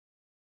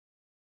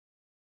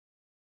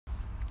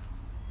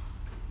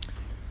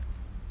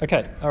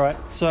Okay, all right.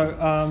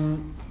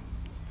 So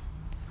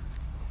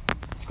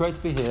it's great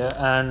to be here,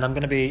 and I'm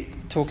going to be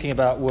talking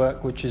about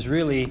work which is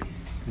really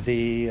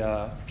the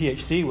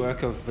PhD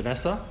work of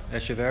Vanessa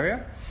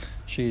Echeverria.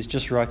 She's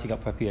just writing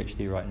up her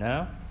PhD right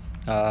now,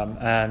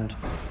 and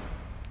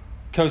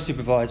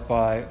co-supervised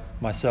by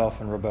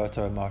myself and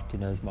Roberto and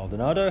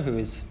Martinez-Maldonado, who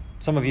is,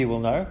 some of you will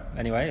know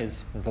anyway,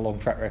 there's a long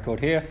track record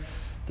here,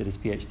 did his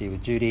PhD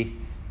with Judy,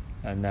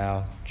 and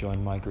now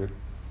joined my group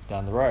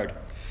down the road.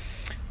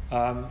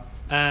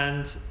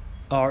 And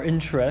our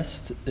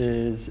interest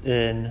is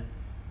in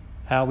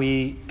how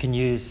we can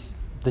use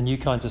the new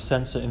kinds of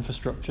sensor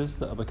infrastructures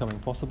that are becoming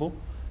possible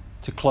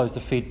to close the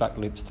feedback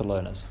loops to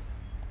learners.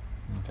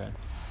 Okay.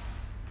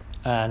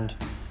 And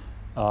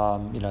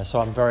so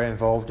I'm very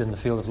involved in the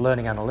field of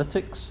learning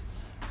analytics,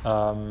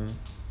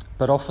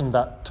 but often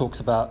that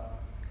talks about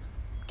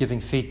giving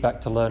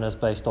feedback to learners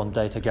based on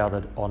data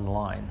gathered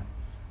online.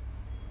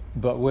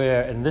 But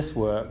we're in this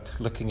work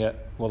looking at,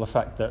 the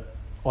fact that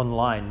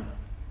online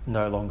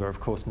no longer,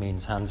 of course,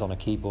 means hands on a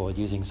keyboard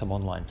using some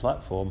online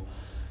platform.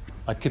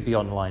 I could be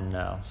online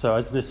now. So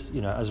as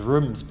as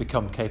rooms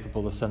become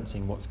capable of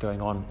sensing what's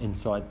going on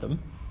inside them,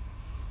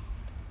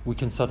 we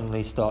can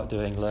suddenly start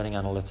doing learning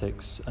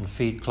analytics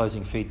and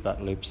closing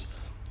feedback loops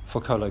for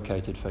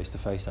collocated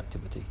face-to-face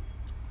activity,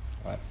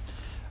 right?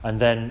 And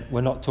then we're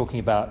not talking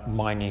about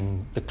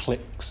mining the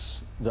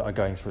clicks that are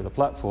going through the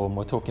platform.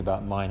 We're talking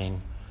about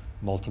mining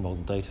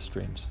multimodal data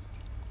streams.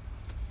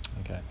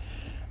 Okay.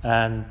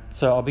 And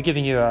so I'll be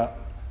giving you an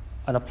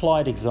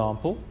applied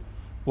example.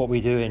 What we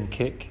do in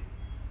KIC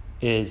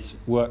is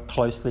work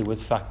closely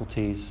with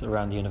faculties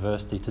around the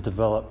university to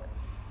develop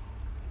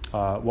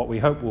what we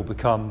hope will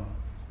become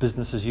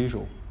business as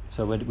usual.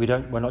 So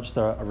we're not just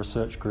a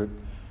research group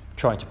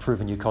trying to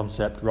prove a new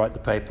concept, write the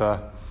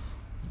paper,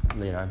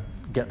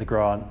 get the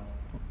grant.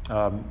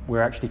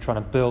 We're actually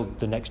trying to build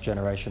the next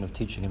generation of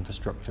teaching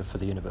infrastructure for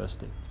the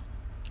university.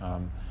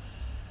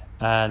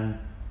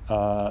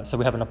 So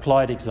we have an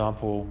applied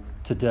example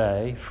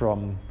today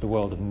from the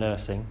world of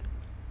nursing.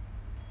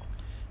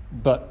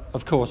 But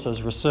of course,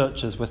 as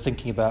researchers, we're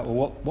thinking about,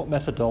 what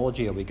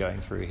methodology are we going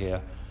through here?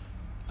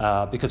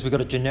 Because we've got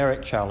a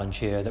generic challenge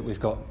here that we've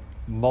got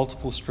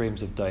multiple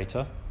streams of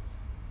data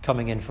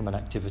coming in from an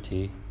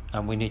activity,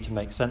 and we need to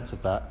make sense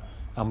of that,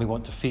 and we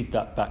want to feed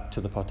that back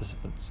to the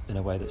participants in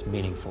a way that's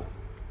meaningful.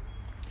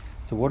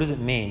 So what does it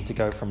mean to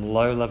go from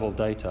low-level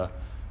data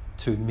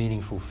to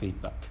meaningful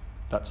feedback?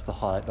 That's the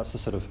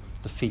sort of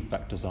the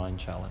feedback design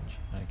challenge.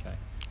 Okay.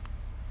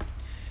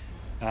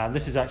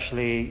 This is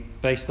actually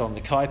based on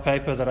the Kai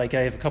paper that I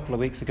gave a couple of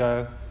weeks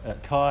ago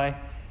at Kai,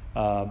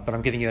 but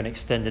I'm giving you an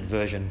extended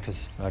version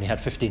because I only had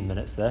 15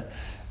 minutes there.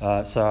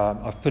 So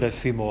I've put a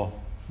few more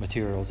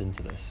materials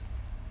into this.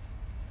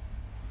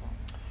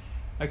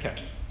 Okay.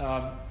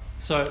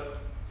 So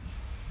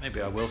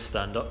maybe I will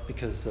stand up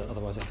because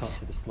otherwise I can't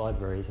see the slide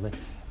very easily.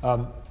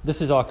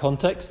 This is our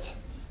context.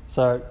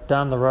 So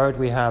down the road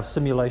we have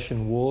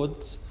simulation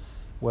wards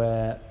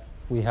where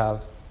we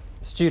have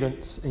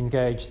students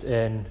engaged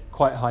in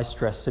quite high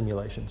stress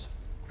simulations.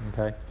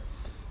 Okay,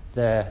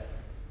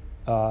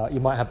 you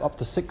might have up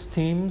to 6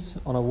 teams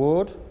on a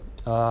ward.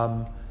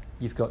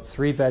 You've got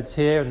 3 beds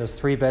here, and there's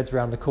 3 beds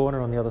around the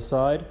corner on the other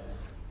side,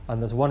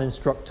 and there's one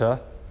instructor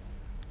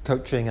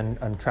coaching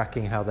and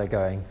tracking how they're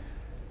going.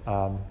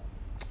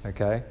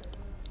 Okay,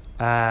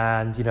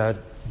 and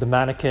the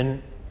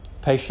mannequin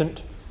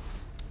patient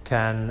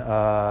can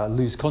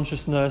lose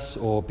consciousness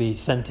or be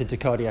sent into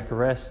cardiac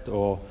arrest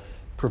or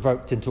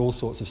provoked into all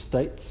sorts of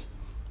states.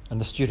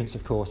 And the students,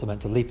 of course, are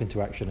meant to leap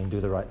into action and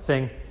do the right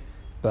thing.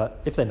 But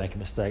if they make a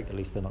mistake, at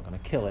least they're not going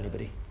to kill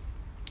anybody.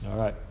 All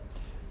right.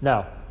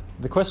 Now,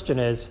 the question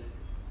is,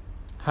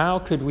 how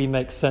could we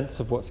make sense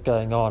of what's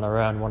going on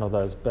around one of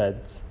those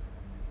beds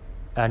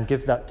and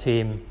give that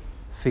team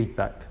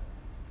feedback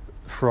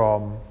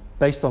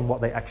based on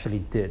what they actually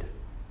did?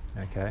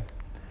 Okay.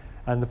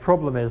 And the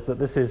problem is that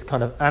this is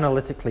kind of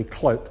analytically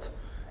cloaked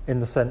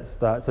in the sense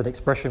that it's an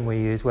expression we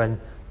use when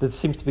there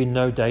seems to be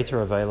no data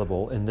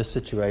available in this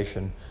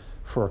situation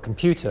for a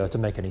computer to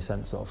make any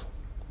sense of.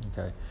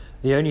 Okay.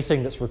 The only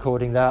thing that's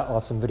recording that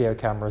are some video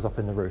cameras up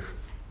in the roof.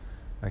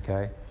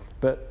 Okay.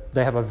 But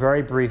they have a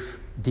very brief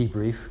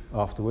debrief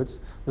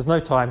afterwards. There's no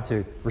time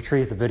to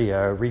retrieve the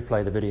video,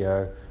 replay the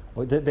video.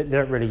 They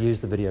don't really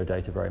use the video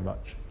data very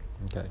much.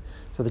 Okay.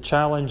 So the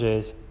challenge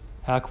is,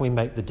 how can we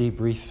make the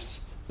debriefs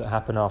that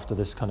happen after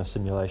this kind of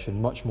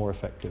simulation much more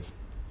effective?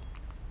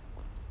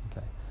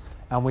 Okay.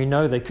 And we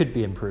know they could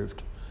be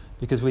improved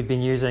because we've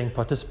been using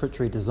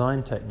participatory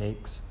design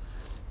techniques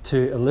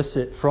to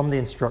elicit from the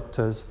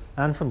instructors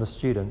and from the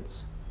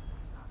students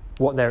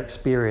what their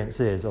experience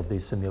is of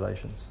these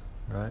simulations,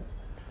 right?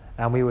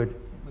 And we would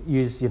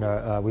use,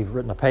 we've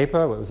written a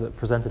paper, it was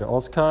presented at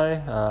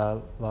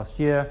OSCAI last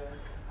year,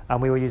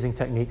 and we were using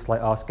techniques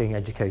like asking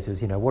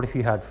educators, what if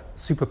you had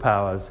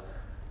superpowers,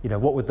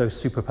 what would those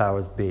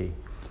superpowers be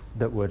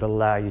that would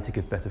allow you to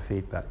give better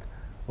feedback?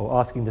 Or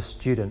asking the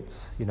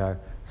students,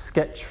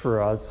 sketch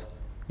for us,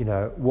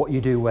 what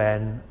you do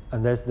when,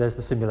 and there's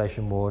the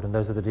simulation ward, and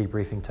those are the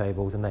debriefing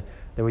tables, and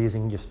they were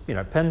using just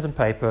pens and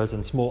papers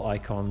and small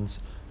icons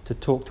to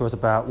talk to us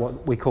about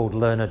what we called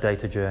learner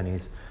data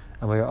journeys,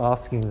 and we were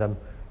asking them,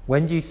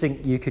 when do you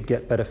think you could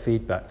get better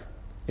feedback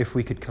if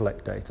we could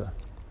collect data?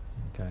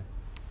 Okay.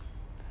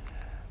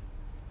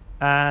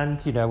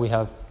 And we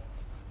have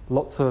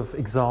lots of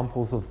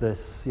examples of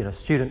this.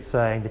 Students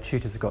saying the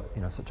tutors have got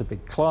such a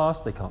big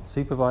class, they can't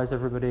supervise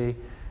everybody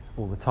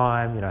all the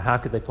time. How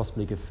could they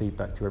possibly give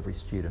feedback to every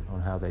student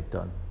on how they've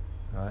done?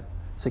 Right?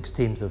 6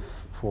 teams of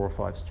 4 or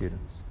 5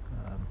 students,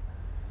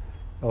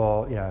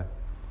 or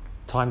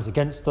time's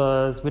against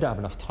us. We don't have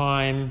enough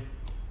time.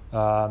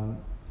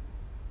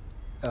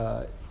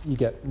 You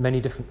get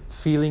many different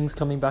feelings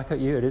coming back at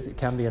you. It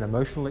can be an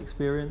emotional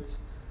experience.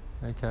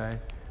 Okay.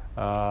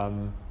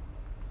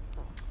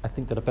 I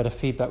think that a better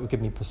feedback would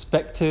give me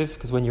perspective,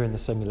 because when you're in the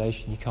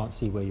simulation, you can't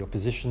see where you're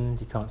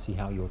positioned, you can't see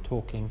how you're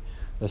talking.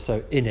 They're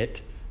so in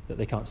it that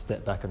they can't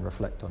step back and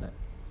reflect on it.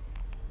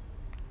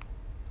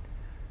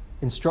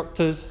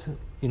 Instructors,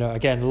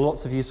 again,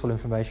 lots of useful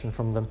information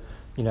from them.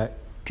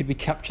 Could we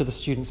capture the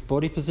students'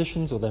 body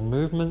positions or their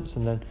movements,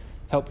 and then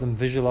help them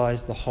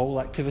visualize the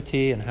whole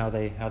activity and how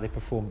they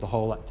performed the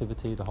whole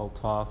activity, the whole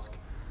task?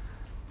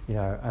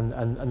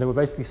 And they were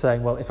basically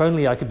saying, well, if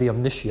only I could be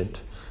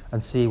omniscient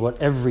and see what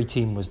every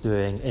team was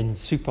doing in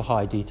super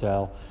high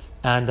detail,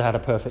 and I had a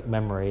perfect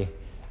memory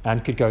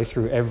and could go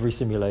through every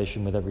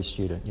simulation with every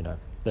student,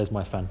 there's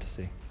my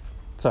fantasy.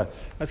 So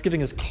that's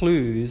giving us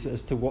clues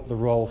as to what the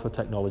role for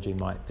technology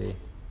might be.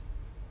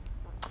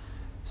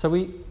 So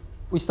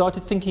we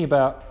started thinking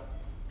about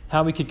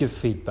how we could give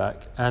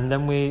feedback, and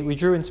then we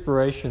drew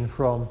inspiration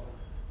from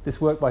this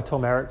work by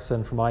Tom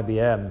Erickson from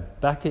IBM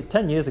back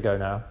 10 years ago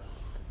now,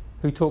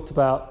 who talked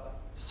about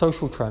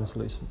social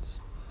translucence.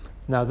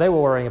 Now, they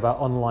were worrying about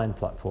online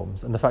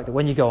platforms and the fact that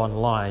when you go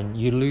online,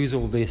 you lose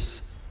all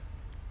this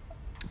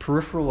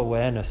peripheral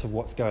awareness of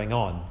what's going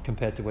on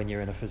compared to when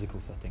you're in a physical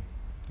setting.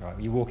 Right?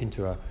 You walk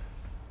into a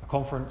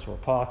conference or a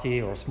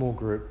party or a small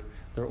group,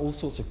 there are all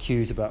sorts of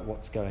cues about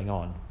what's going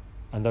on,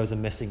 and those are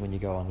missing when you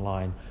go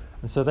online.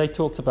 And so they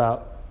talked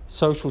about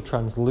social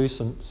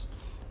translucence,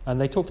 and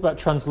they talked about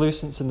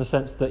translucence in the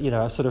sense that,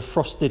 a sort of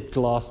frosted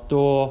glass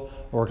door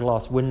or a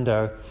glass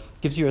window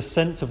gives you a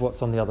sense of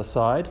what's on the other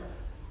side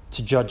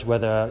to judge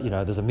whether,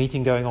 there's a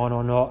meeting going on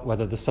or not,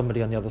 whether there's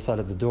somebody on the other side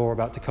of the door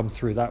about to come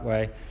through that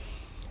way.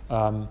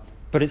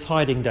 But it's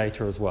hiding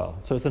data as well.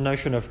 So it's the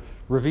notion of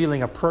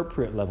revealing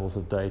appropriate levels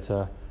of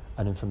data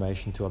and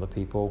information to other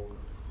people,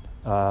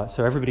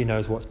 so everybody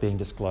knows what's being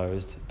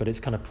disclosed, but it's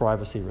kind of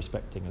privacy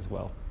respecting as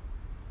well.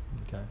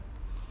 Okay.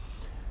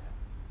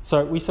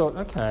 So we thought,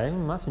 okay,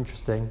 that's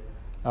interesting.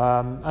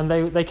 And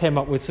they came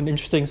up with some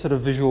interesting sort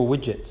of visual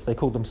widgets. They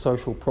called them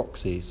social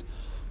proxies.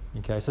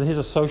 Okay, so here's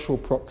a social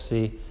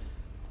proxy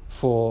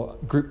for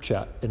group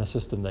chat in a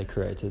system they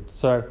created.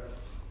 So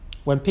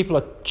when people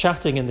are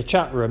chatting in the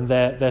chat room,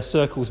 their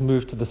circles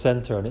move to the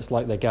center, and it's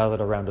like they're gathered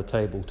around a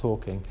table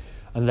talking.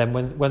 And then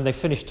when they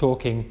finish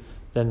talking,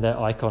 then their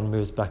icon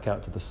moves back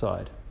out to the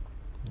side.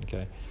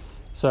 Okay,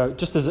 so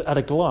just as at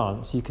a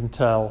glance, you can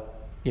tell,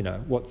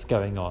 what's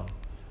going on.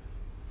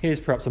 Here's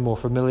perhaps a more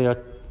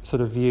familiar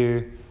sort of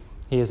view.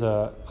 Here's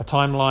a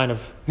timeline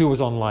of who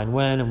was online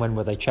when and when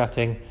were they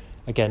chatting,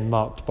 again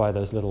marked by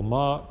those little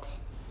marks.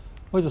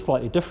 Here's a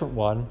slightly different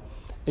one.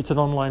 It's an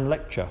online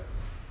lecture.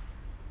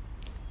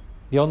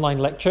 The online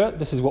lecture,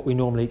 this is what we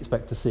normally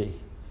expect to see.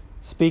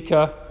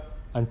 Speaker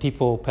and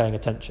people paying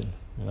attention,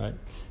 right?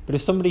 But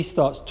if somebody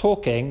starts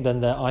talking,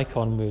 then their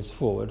icon moves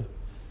forward.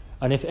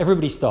 And if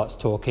everybody starts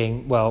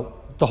talking, well,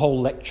 the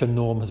whole lecture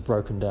norm has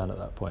broken down at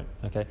that point.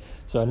 Okay,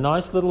 so a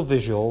nice little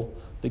visual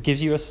that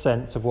gives you a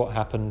sense of what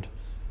happened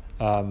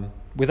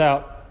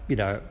without,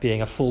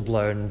 being a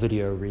full-blown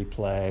video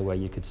replay where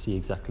you could see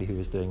exactly who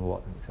was doing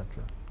what,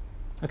 etc.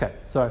 Okay,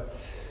 so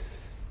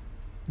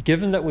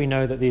given that we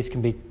know that these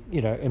can be,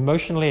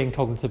 emotionally and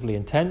cognitively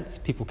intense,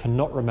 people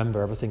cannot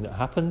remember everything that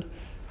happened.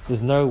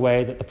 There's no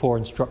way that the poor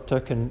instructor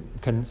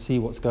can see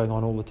what's going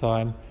on all the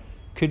time.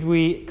 Could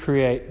we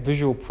create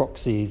visual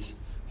proxies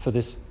for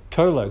this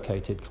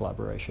co-located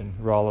collaboration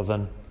rather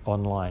than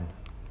online?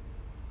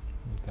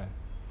 Okay.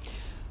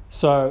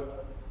 So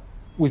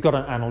we've got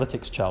an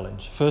analytics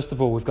challenge. First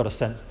of all, we've got to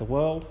sense the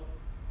world.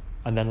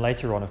 And then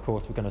later on, of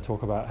course, we're going to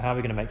talk about how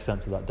we're going to make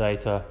sense of that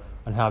data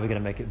and how we're going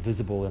to make it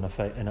visible in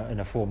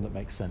a form that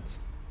makes sense.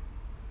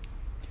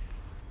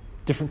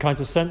 Different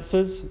kinds of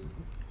sensors.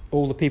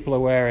 All the people are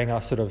wearing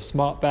our sort of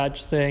smart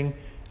badge thing,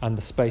 and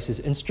the space is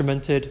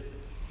instrumented.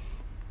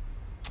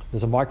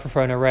 There's a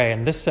microphone array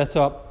in this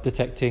setup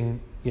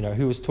detecting,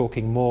 who is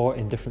talking more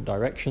in different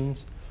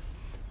directions.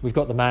 We've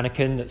got the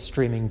mannequin that's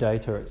streaming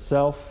data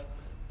itself.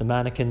 The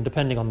mannequin,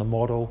 depending on the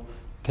model,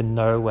 can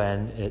know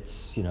when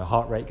its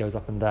heart rate goes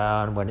up and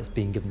down, when it's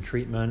being given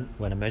treatment,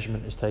 when a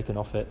measurement is taken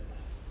off it.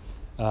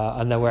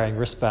 And they're wearing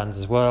wristbands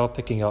as well,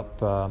 picking up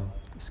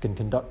skin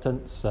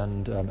conductance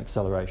and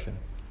acceleration.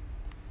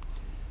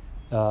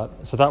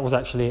 So that was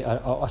actually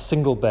a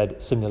single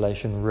bed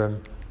simulation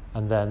room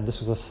And then this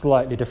was a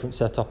slightly different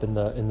setup in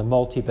the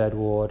multi-bed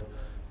ward,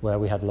 where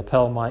we had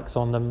lapel mics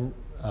on them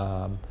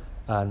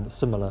and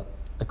similar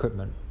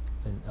equipment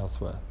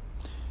elsewhere.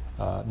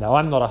 Now,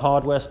 I'm not a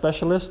hardware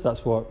specialist.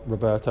 That's what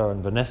Roberto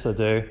and Vanessa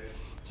do.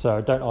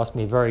 So don't ask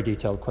me very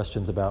detailed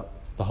questions about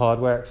the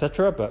hardware,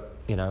 etc. But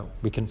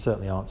we can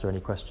certainly answer any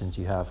questions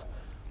you have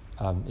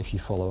if you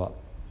follow up.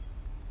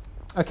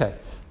 Okay.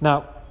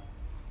 Now,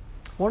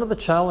 one of the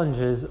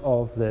challenges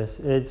of this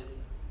is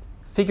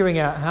figuring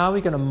out how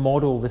we're going to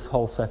model this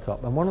whole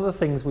setup. And one of the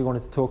things we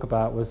wanted to talk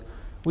about was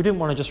we didn't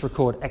want to just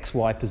record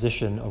XY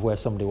position of where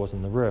somebody was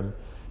in the room,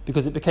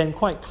 because it became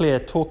quite clear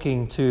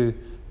talking to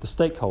the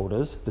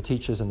stakeholders, the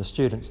teachers and the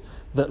students,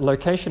 that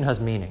location has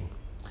meaning.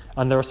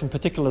 And there are some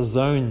particular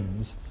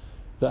zones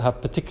that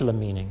have particular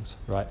meanings,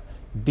 right?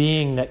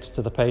 Being next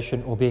to the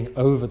patient, or being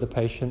over the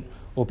patient,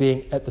 or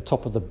being at the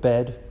top of the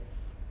bed.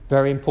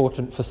 Very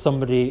important for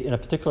somebody in a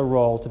particular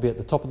role to be at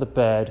the top of the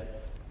bed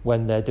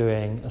when they're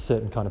doing a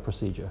certain kind of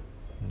procedure,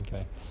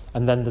 okay?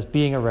 And then there's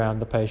being around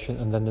the patient,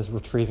 and then there's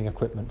retrieving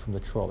equipment from the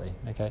trolley,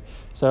 okay?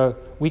 So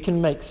we can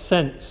make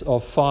sense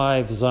of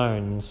 5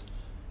 zones,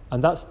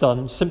 and that's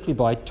done simply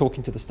by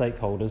talking to the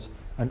stakeholders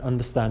and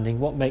understanding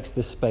what makes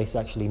this space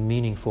actually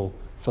meaningful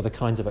for the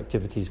kinds of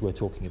activities we're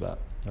talking about,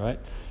 all right?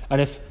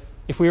 And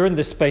if we were in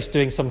this space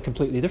doing some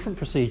completely different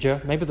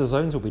procedure, maybe the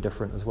zones will be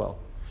different as well,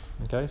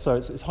 okay? So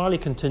it's highly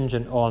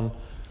contingent on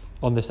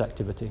this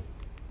activity.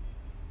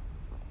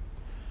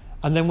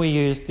 And then we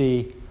use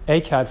the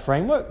ACAD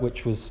framework,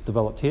 which was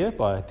developed here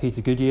by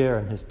Peter Goodyear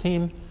and his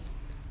team,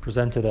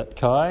 presented at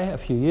CHI a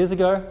few years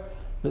ago,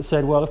 that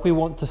said, well, if we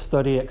want to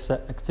study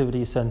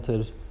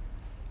activity-centered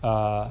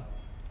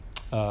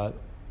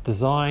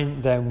design,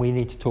 then we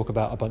need to talk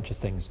about a bunch of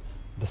things.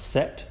 The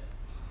set,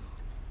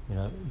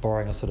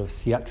 borrowing a sort of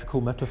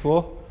theatrical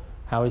metaphor.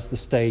 How is the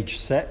stage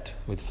set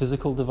with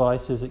physical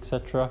devices,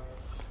 etc.?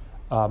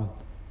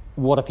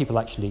 What are people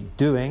actually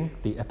doing?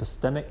 The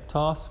epistemic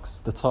tasks,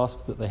 the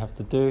tasks that they have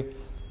to do.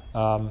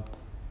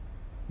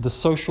 The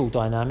social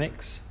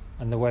dynamics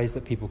and the ways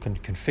that people can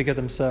configure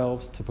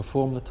themselves to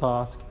perform the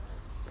task.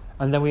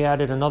 And then we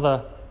added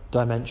another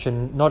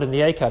dimension, not in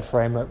the ACAD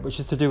framework, which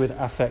is to do with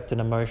affect and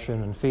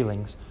emotion and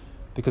feelings,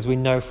 because we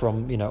know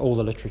from all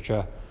the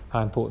literature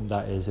how important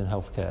that is in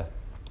healthcare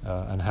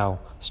and how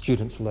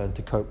students learn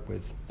to cope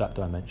with that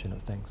dimension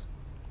of things.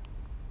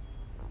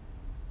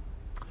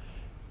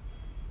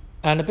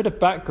 And a bit of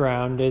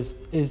background is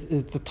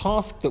the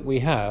task that we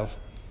have,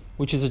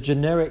 which is a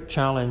generic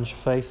challenge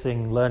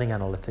facing learning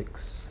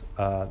analytics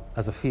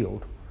as a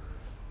field,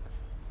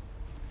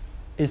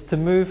 is to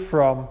move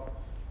from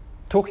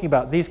talking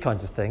about these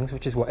kinds of things,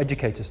 which is what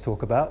educators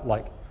talk about,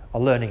 like a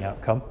learning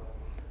outcome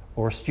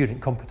or a student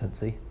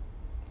competency,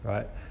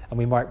 right? And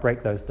we might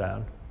break those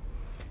down.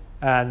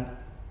 And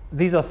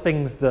these are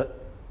things that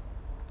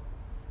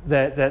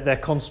they're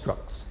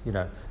constructs,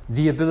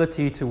 the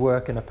ability to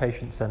work in a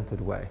patient-centered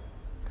way,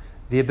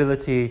 the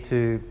ability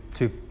to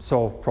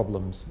solve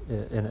problems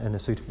in a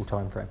suitable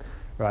time frame,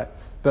 right?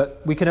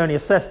 But we can only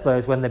assess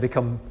those when they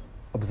become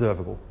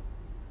observable.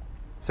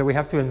 So we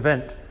have to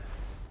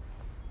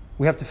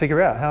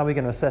figure out how are we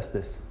going to assess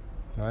this,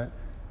 right?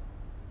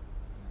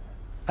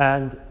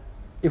 And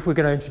if we're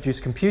going to introduce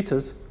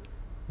computers,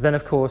 then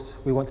of course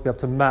we want to be able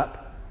to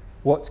map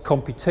what's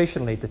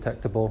computationally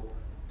detectable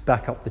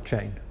back up the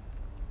chain.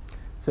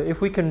 So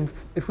if we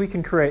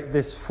can create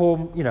this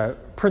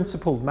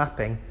principled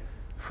mapping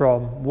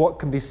from what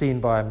can be seen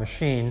by a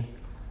machine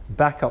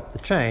back up the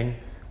chain,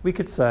 we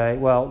could say,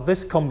 well,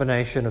 this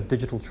combination of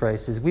digital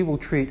traces we will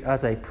treat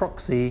as a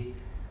proxy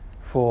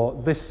for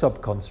this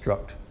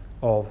subconstruct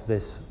of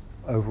this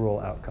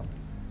overall outcome,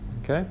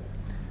 okay?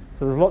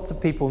 So there's lots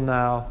of people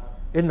now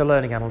in the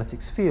learning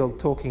analytics field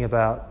talking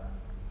about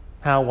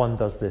how one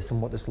does this and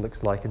what this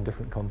looks like in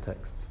different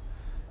contexts.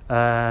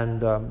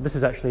 And this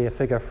is actually a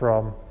figure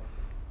from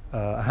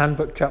a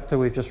handbook chapter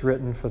we've just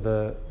written for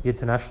the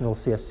International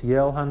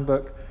CSCL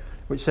handbook,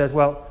 which says,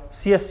 well,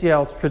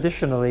 CSCL's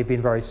traditionally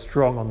been very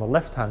strong on the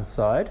left-hand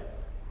side.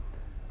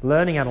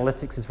 Learning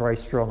analytics is very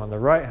strong on the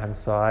right-hand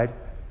side,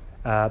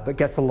 but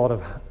gets a lot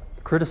of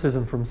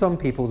criticism from some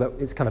people that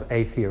it's kind of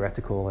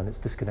atheoretical and it's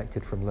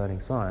disconnected from learning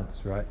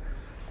science, right?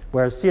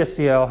 Whereas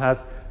CSCL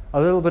has a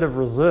little bit of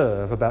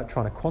reserve about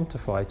trying to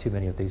quantify too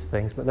many of these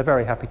things, but they're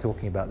very happy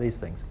talking about these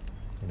things,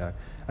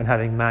 and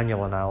having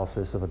manual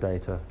analysis of the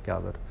data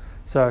gathered.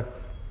 So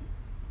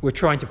we're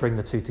trying to bring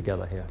the two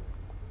together here.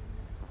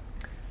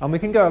 And we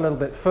can go a little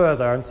bit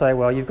further and say,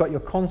 well, you've got your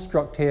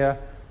construct here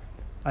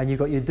and you've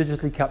got your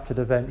digitally captured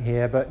event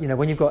here, but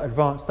when you've got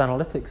advanced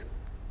analytics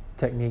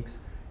techniques,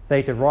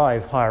 they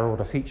derive higher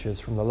order features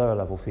from the lower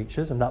level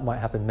features, and that might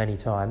happen many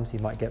times. You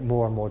might get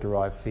more and more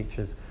derived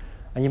features,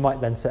 and you might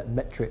then set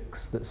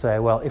metrics that say,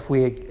 well, if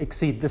we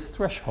exceed this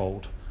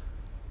threshold,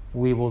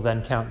 we will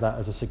then count that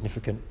as a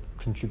significant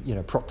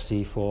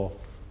proxy for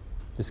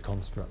this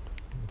construct.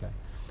 Okay.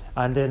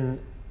 And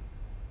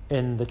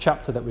in the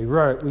chapter that we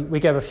wrote, we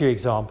gave a few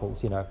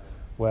examples,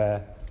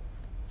 where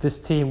this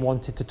team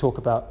wanted to talk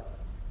about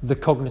the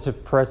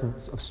cognitive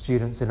presence of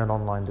students in an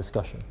online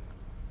discussion.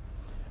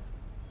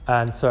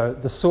 And so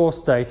the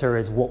source data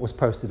is what was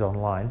posted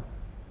online.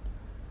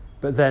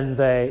 But then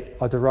they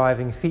are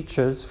deriving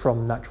features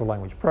from natural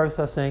language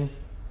processing,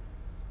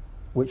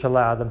 which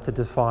allow them to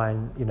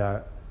define,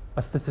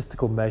 a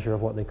statistical measure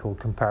of what they call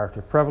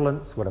comparative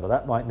prevalence, whatever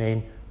that might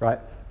mean, right?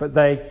 But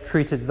they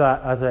treated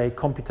that as a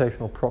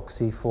computational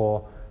proxy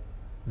for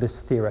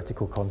this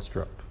theoretical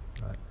construct,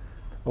 right?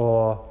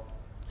 Or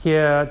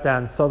here,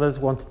 Dan Suthers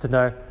wanted to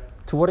know,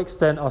 to what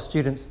extent are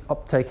students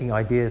uptaking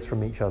ideas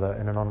from each other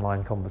in an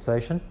online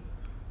conversation?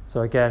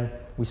 So again,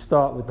 we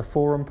start with the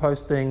forum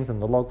postings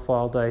and the log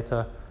file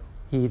data.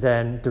 He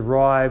then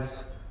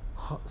derives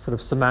sort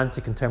of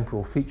semantic and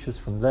temporal features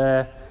from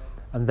there,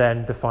 and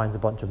then defines a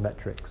bunch of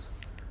metrics.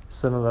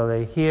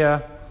 Similarly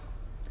here,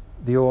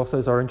 the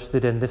authors are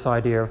interested in this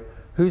idea of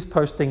who's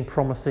posting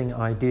promising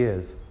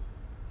ideas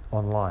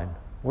online.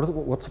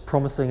 What's a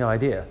promising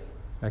idea?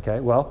 Okay,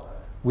 well,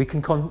 we've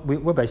got to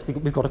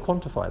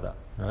quantify that,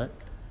 right?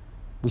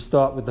 We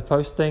start with the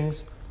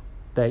postings,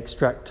 they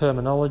extract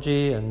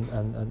terminology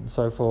and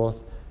so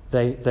forth.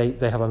 They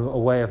have a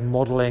way of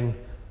modeling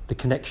the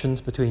connections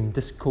between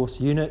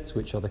discourse units,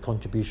 which are the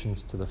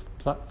contributions to the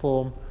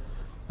platform,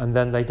 and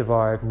then they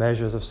derive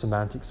measures of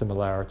semantic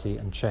similarity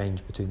and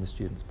change between the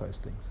students'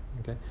 postings.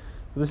 Okay,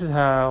 so this is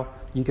how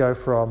you go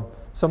from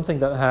something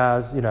that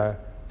has,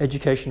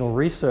 educational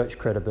research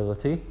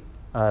credibility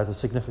as a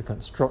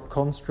significant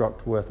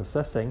construct worth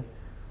assessing,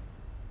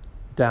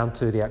 down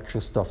to the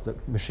actual stuff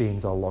that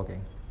machines are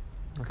logging.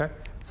 Okay,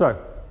 so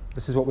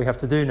this is what we have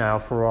to do now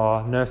for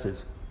our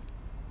nurses.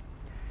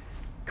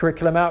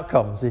 Curriculum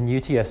outcomes in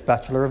UTS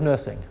Bachelor of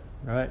Nursing,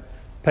 right?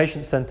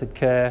 Patient-centered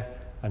care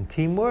and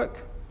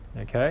teamwork.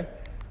 Okay,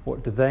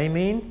 what do they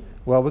mean?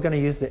 Well, we're going to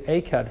use the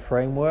ACAD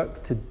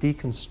framework to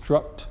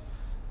deconstruct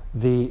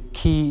the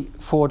key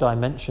 4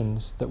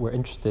 dimensions that we're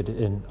interested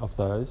in of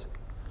those.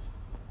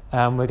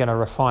 And we're going to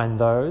refine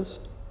those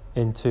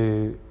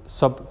into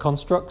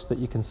sub-constructs that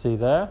you can see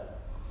there.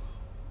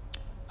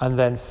 And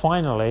then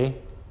finally,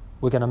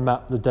 we're going to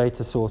map the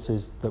data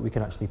sources that we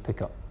can actually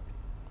pick up.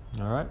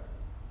 All right?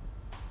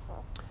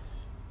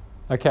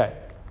 Okay.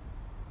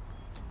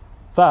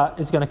 That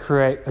is going to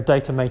create a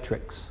data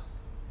matrix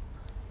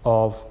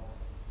of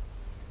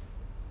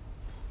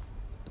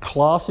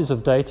classes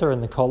of data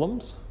in the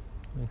columns.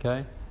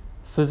 Okay,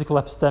 physical,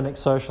 epistemic,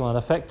 social, and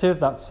affective.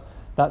 That's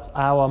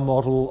our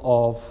model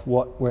of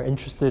what we're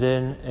interested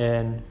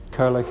in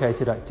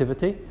collocated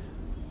activity.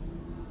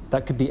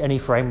 That could be any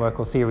framework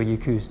or theory you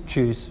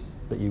choose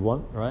that you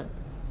want, right?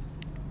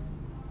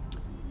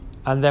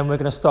 And then we're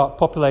going to start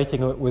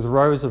populating it with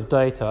rows of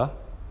data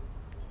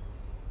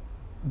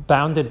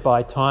bounded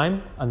by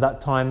time, and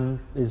that time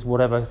is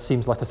whatever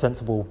seems like a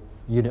sensible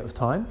unit of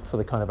time for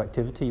the kind of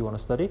activity you want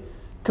to study.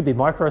 Could be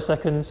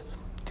microseconds,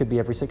 could be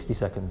every 60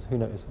 seconds, who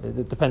knows?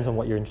 It depends on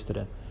what you're interested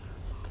in.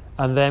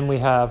 And then we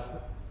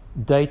have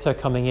data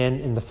coming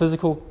in the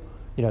physical,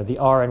 the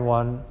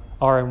RN1.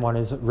 RN1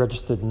 is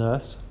registered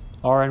nurse.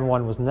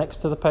 RN1 was next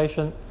to the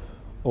patient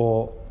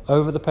or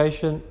over the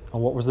patient,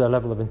 and what was their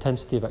level of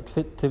intensity of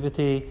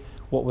activity,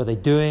 what were they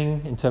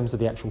doing in terms of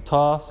the actual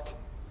task,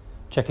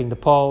 checking the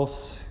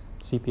pulse,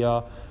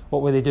 CPR,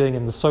 what were they doing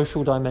in the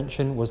social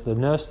dimension, was the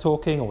nurse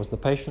talking or was the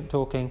patient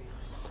talking,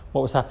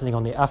 what was happening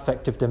on the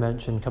affective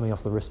dimension coming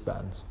off the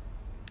wristbands.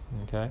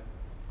 Okay.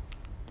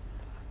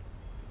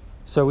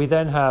 So we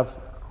then have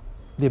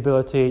the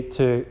ability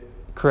to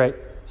create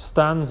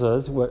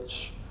stanzas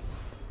which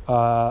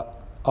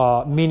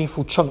are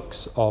meaningful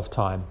chunks of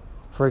time.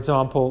 For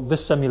example,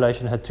 this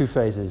simulation had 2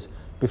 phases,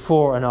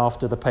 before and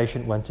after the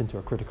patient went into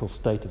a critical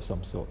state of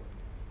some sort.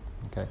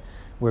 Okay.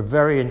 We're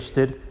very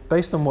interested,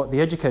 based on what the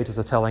educators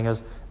are telling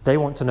us, they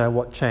want to know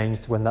what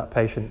changed when that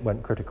patient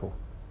went critical.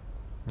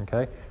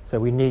 Okay? So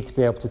we need to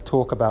be able to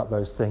talk about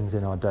those things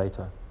in our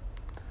data.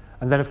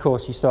 And then, of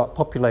course, you start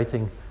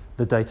populating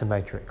the data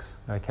matrix.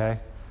 Okay?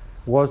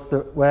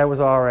 Where was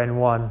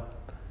RN1,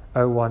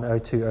 01,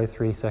 02,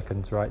 03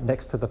 seconds, right,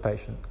 next to the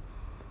patient?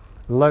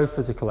 Low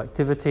physical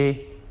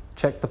activity,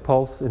 check the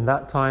pulse in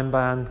that time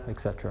band,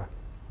 etc.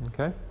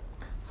 Okay?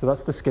 So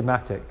that's the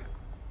schematic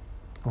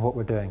of what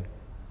we're doing.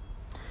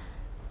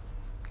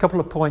 A couple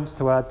of points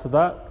to add to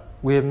that.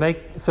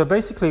 So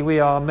basically we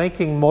are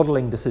making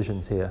modeling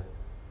decisions here.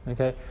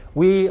 Okay?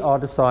 We are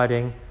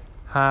deciding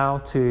how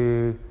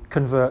to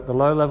convert the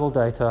low-level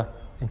data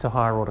into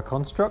higher-order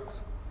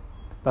constructs.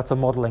 That's a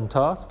modeling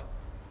task.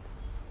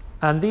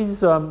 And these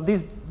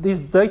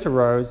data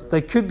rows,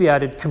 they could be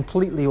added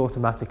completely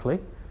automatically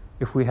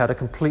if we had a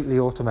completely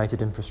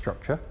automated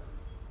infrastructure.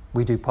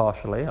 We do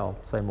partially. I'll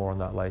say more on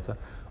that later.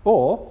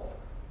 Or,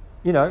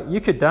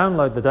 you could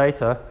download the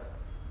data.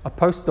 A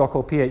postdoc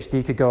or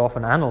PhD could go off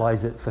and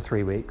analyze it for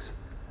 3 weeks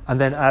and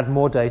then add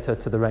more data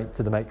to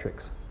the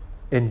matrix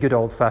in good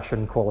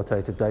old-fashioned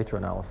qualitative data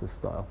analysis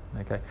style.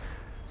 Okay?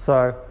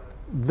 So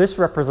this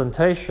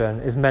representation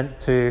is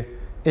meant to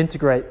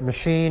integrate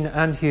machine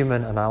and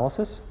human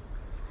analysis,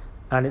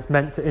 and it's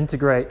meant to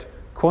integrate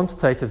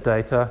quantitative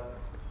data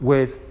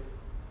with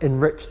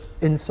enriched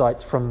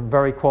insights from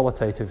very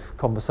qualitative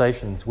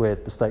conversations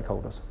with the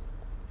stakeholders.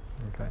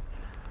 Okay.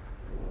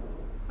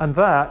 And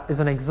that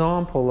is an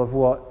example of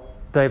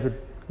what David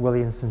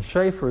Williamson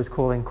Schaefer is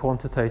calling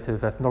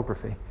quantitative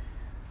ethnography.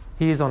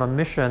 He is on a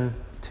mission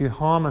to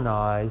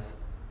harmonize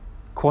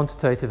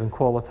quantitative and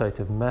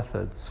qualitative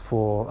methods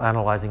for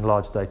analyzing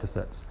large data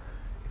sets.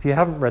 If you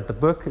haven't read the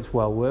book, it's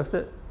well worth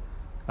it.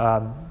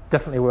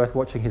 Definitely worth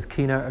watching his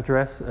keynote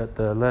address at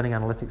the Learning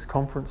Analytics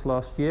Conference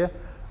last year.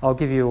 I'll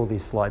give you all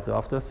these slides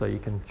after so you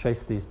can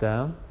chase these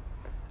down.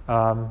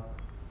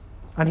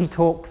 And he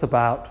talks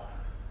about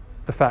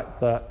the fact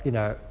that,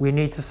 we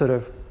need to sort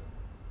of,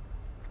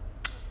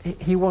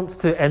 he wants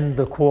to end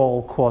the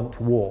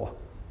qual-quant war,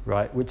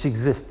 right, which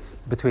exists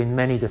between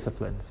many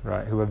disciplines,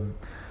 right,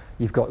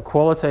 you've got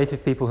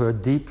qualitative people who are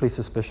deeply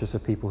suspicious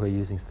of people who are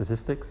using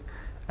statistics,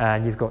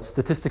 and you've got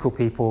statistical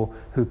people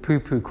who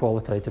poo-poo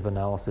qualitative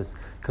analysis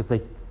because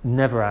they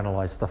never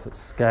analyze stuff at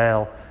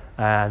scale,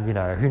 and,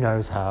 who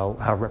knows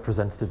how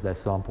representative their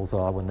samples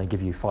are when they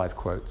give you 5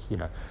 quotes,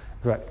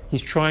 Right.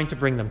 He's trying to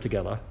bring them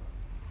together,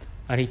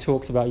 and he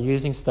talks about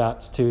using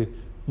stats to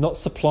not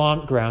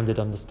supplant grounded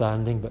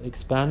understanding, but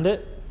expand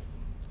it,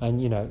 and,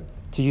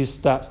 to use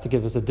stats to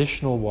give us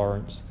additional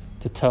warrants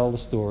to tell the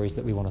stories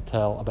that we want to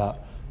tell about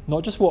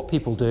not just what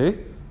people do.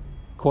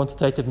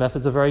 Quantitative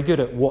methods are very good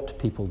at what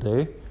people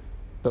do,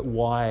 but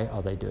why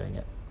are they doing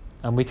it?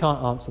 And we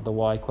can't answer the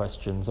why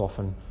questions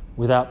often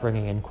without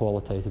bringing in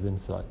qualitative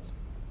insights.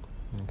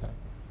 Okay.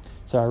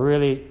 So I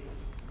really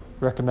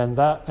recommend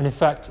that. And in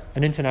fact,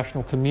 an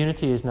international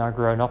community is now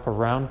grown up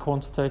around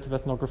quantitative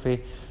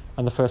ethnography,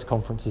 and the first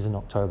conference is in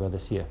October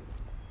this year.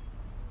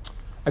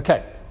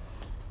 Okay.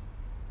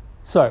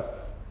 So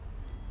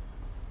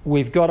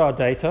we've got our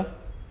data.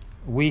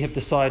 We have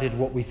decided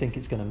what we think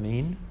it's going to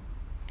mean.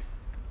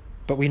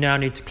 But we now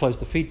need to close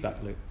the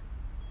feedback loop,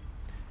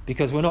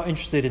 because we're not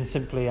interested in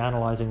simply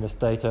analyzing this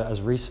data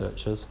as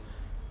researchers.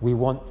 We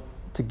want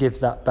to give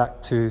that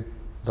back to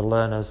the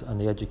learners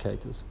and the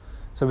educators.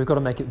 So we've got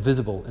to make it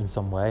visible in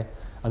some way,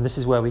 and this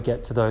is where we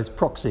get to those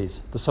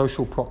proxies, the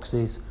social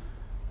proxies,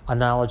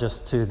 analogous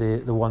to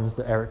the ones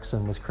that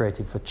Ericsson was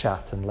creating for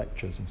chat and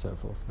lectures and so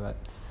forth, right?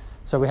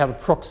 So we have a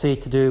proxy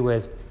to do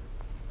with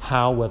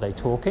how were they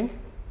talking.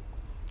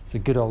 It's a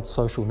good old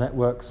social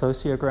network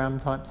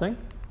sociogram type thing.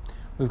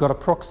 We've got a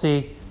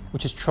proxy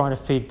which is trying to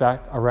feed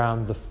back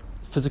around the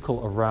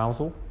physical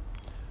arousal.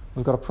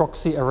 We've got a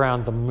proxy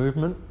around the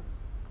movement,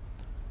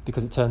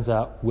 because it turns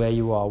out where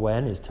you are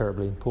when is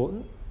terribly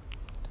important.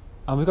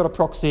 And we've got a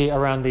proxy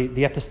around the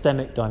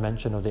epistemic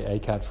dimension of the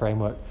ACAD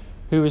framework.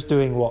 Who is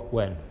doing what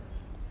when?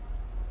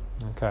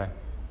 Okay.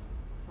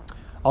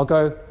 I'll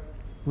go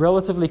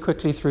relatively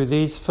quickly through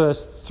these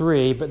first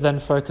 3, but then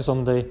focus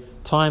on the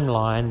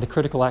timeline, the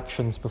critical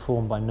actions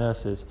performed by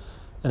nurses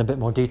in a bit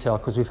more detail,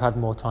 because we've had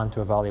more time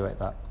to evaluate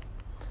that.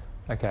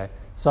 Okay.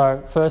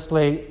 So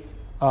firstly,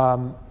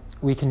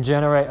 we can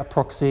generate a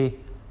proxy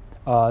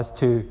as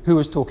to who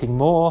is talking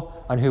more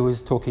and who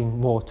is talking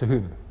more to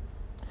whom.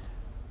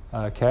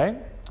 Okay,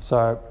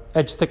 so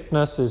edge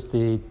thickness is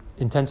the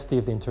intensity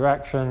of the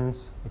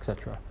interactions,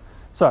 etc.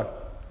 So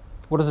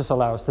what does this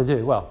allow us to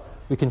do? Well,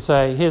 we can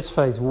say here's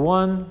phase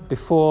 1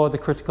 before the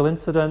critical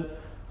incident,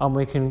 and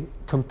we can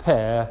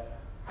compare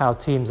how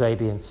teams A,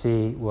 B, and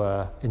C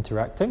were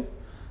interacting.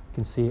 You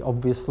can see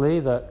obviously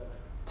that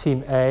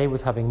team A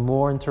was having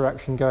more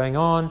interaction going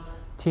on,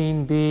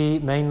 team B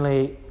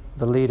mainly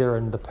the leader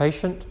and the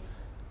patient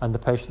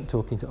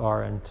talking to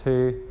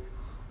RN2.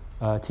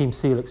 Team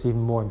C looks even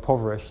more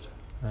impoverished.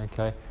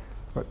 Okay,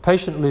 right.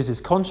 Patient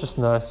loses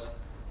consciousness,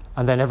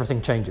 and then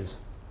everything changes.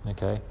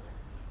 Okay,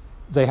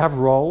 they have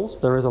roles.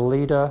 There is a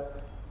leader.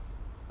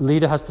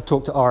 Leader has to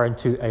talk to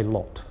RN2 a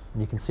lot,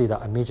 and you can see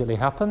that immediately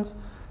happens.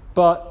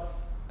 But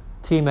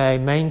Team A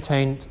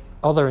maintained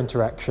other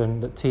interaction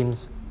that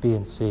teams B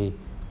and C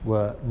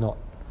were not.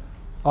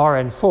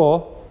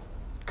 RN4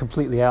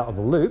 completely out of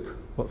the loop.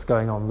 What's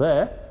going on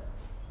there?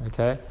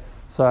 Okay,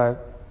 so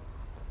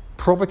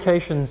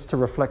provocations to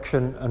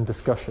reflection and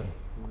discussion,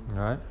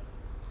 right?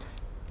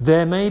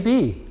 There may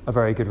be a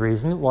very good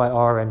reason why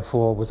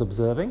RN4 was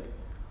observing.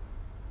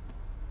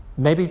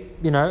 Maybe,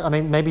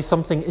 maybe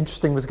something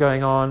interesting was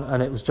going on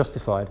and it was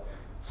justified.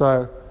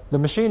 So the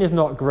machine is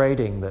not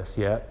grading this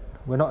yet.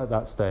 We're not at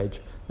that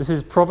stage. This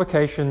is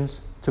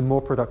provocations to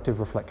more productive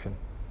reflection.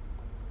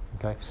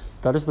 Okay,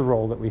 that is the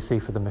role that we see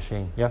for the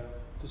machine. Yeah?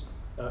 Just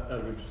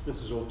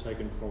this is all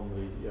taken from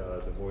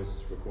the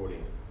voice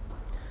recording.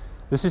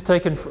 This is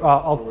taken.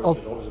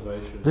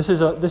 This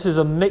is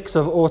a mix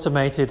of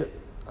automated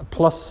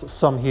plus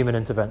some human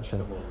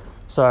intervention.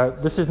 So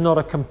this is not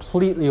a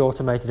completely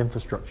automated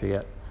infrastructure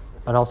yet,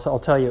 and I'll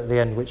tell you at the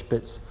end which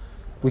bits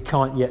we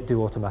can't yet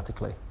do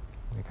automatically.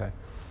 Okay.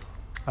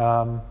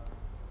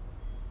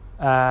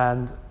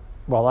 And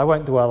well, I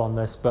won't dwell on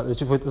this, but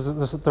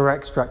there are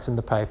extracts in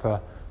the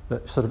paper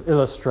that sort of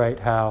illustrate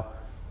how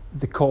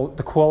the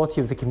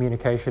quality of the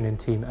communication in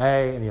Team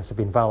A, and yes, have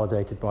been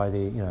validated by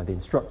the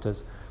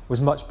instructors, was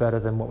much better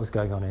than what was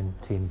going on in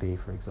Team B,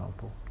 for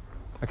example.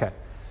 Okay.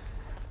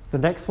 The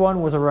next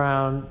one was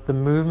around the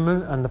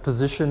movement and the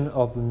position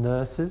of the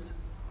nurses.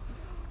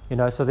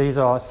 So these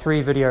are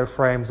 3 video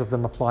frames of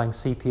them applying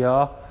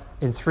CPR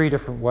in 3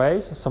 different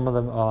ways. Some of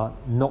them are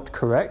not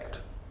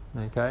correct.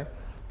 Okay,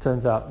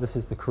 turns out this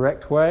is the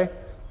correct way.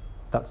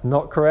 That's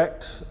not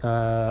correct.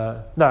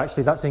 No,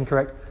 actually, that's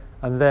incorrect.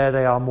 And there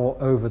they are more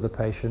over the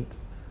patient.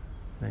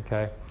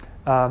 Okay,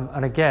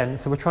 and again,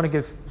 so we're trying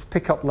to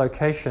pick up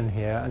location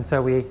here, and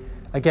so we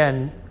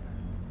again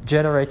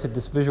generated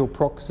this visual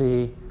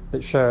proxy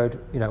that showed,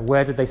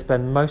 where did they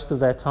spend most of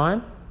their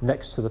time,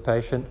 next to the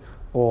patient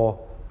or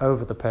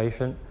over the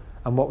patient,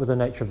 and what were the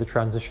nature of the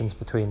transitions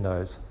between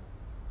those.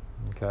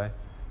 Okay,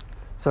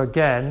 so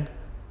again,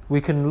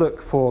 we can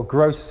look for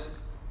gross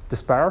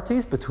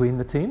disparities between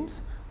the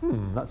teams.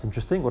 That's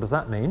interesting. What does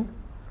that mean?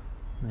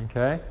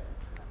 Okay,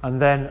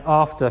 and then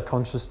after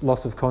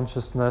loss of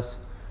consciousness,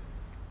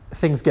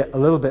 things get a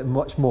little bit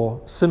much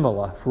more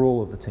similar for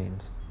all of the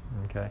teams.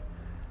 Okay,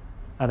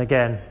 and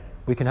again,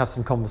 we can have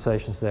some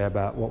conversations there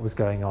about what was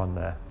going on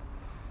there.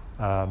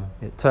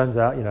 It turns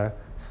out,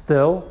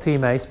 still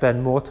Team A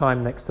spend more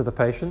time next to the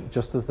patient,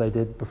 just as they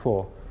did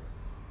before.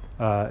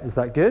 Is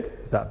that good?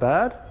 Is that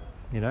bad?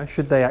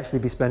 Should they actually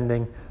be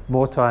spending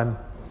more time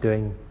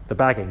doing the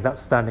bagging?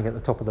 That's standing at the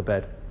top of the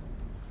bed.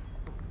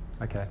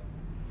 Okay.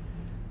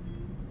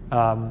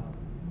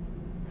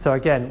 So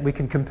again, we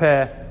can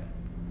compare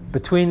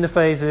between the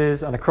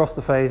phases and across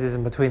the phases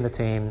and between the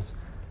teams,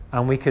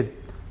 and we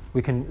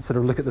can sort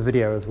of look at the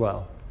video as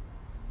well.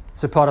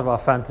 So part of our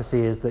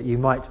fantasy is that you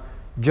might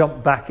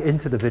jump back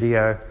into the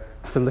video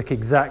to look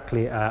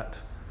exactly at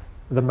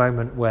the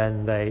moment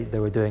when they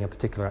were doing a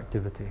particular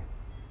activity.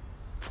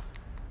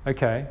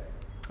 Okay.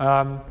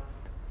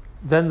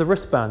 Then the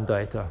wristband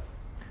data.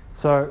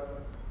 So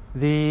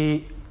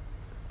this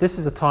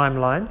is a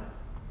timeline,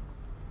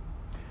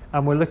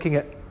 and we're looking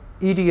at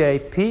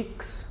EDA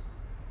peaks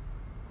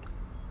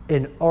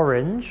in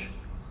orange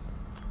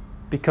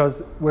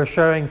because we're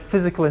showing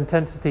physical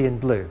intensity in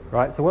blue,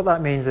 right? So what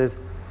that means is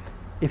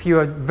if you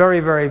are very,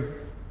 very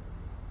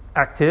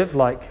active,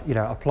 like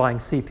applying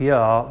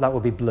CPR, that will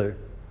be blue,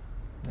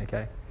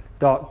 okay,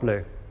 dark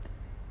blue.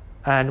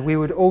 And we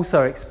would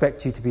also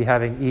expect you to be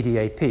having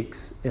EDA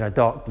peaks in a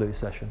dark blue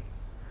session.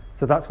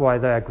 So that's why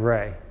they're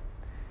gray.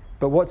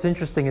 But what's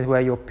interesting is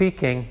where you're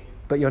peaking,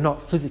 but you're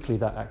not physically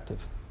that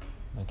active,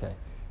 okay?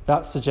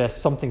 That suggests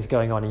something's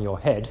going on in your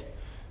head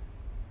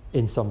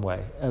in some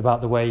way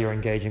about the way you're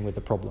engaging with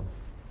the problem,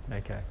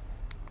 okay?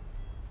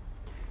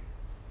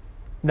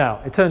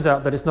 Now, it turns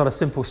out that it's not a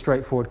simple,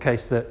 straightforward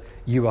case that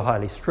you are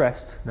highly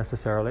stressed,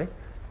 necessarily,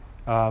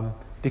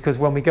 because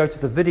when we go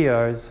to the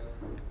videos,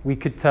 we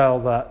could tell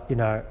that,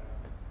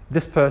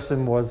 this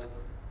person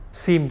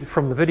seemed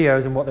from the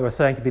videos and what they were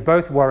saying to be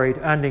both worried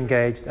and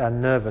engaged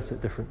and nervous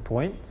at different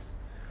points.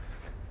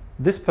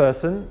 This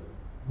person,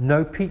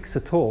 no peaks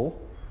at all,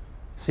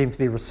 seemed to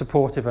be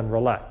supportive and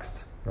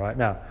relaxed, right?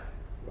 Now,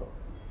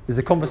 there's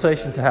a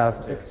conversation to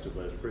have. Text of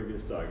those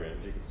previous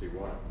diagrams, you can see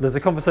why. There's a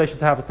conversation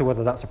to have as to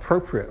whether that's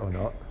appropriate or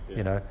not,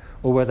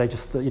 or were they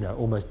just,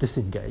 almost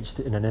disengaged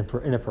in an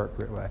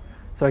inappropriate way.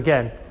 So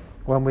again,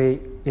 when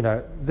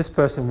this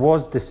person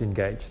was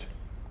disengaged.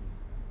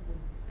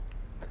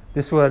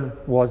 This one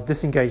was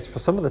disengaged for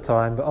some of the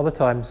time, but other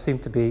times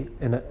seemed to be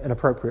in an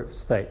appropriate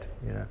state,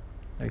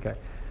 Okay.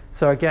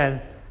 So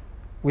again,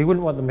 we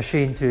wouldn't want the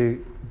machine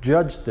to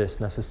judge this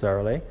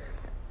necessarily,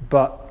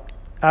 but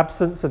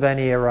absence of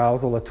any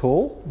arousal at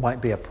all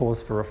might be a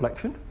pause for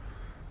reflection,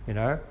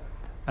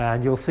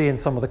 and you'll see in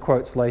some of the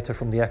quotes later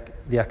from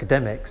the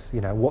academics,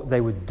 what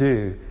they would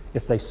do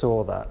if they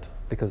saw that,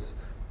 because,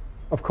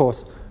 of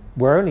course,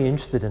 we're only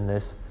interested in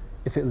this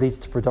if it leads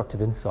to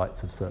productive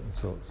insights of certain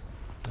sorts.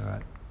 All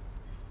right.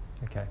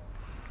 Okay.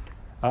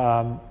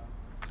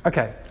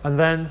 Okay, and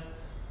then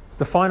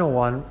the final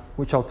one,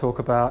 which I'll talk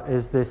about,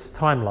 is this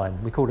timeline.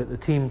 We called it the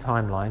team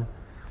timeline,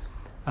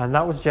 and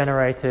that was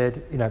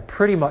generated,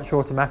 pretty much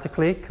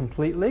automatically,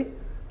 completely.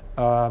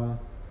 And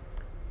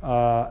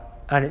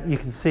you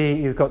can see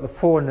you've got the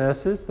 4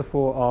 nurses, the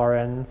 4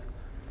 RNs,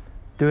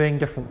 doing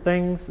different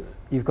things.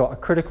 You've got a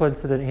critical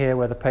incident here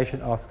where the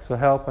patient asks for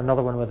help,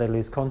 another one where they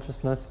lose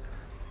consciousness,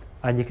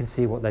 and you can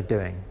see what they're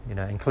doing,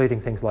 including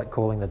things like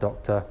calling the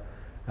doctor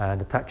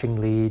and attaching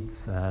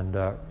leads and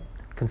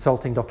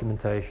consulting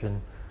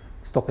documentation,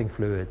 stopping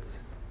fluids,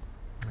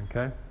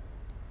 okay?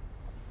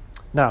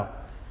 Now,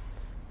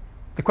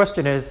 the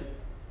question is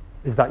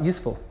that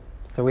useful?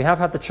 So we have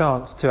had the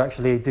chance to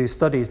actually do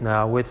studies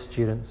now with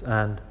students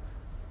and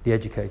the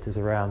educators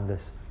around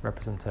this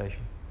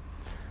representation.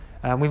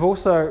 And we've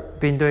also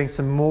been doing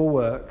some more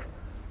work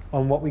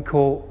on what we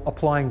call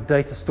applying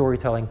data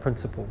storytelling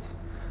principles.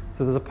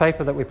 So there's a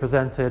paper that we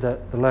presented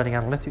at the Learning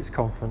Analytics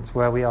Conference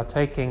where we are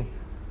taking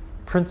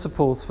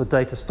principles for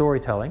data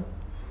storytelling,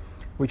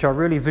 which are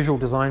really visual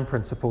design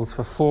principles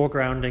for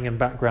foregrounding and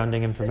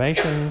backgrounding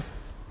information,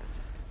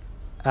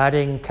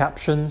 adding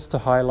captions to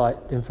highlight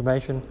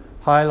information,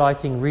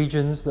 highlighting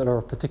regions that are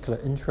of particular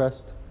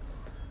interest,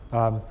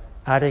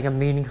 adding a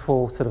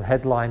meaningful sort of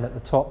headline at the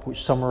top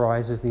which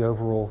summarizes the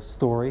overall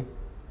story,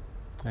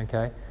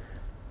 okay?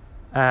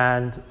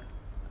 And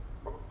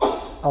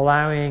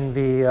allowing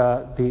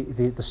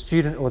the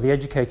student or the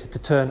educator to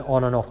turn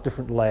on and off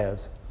different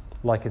layers,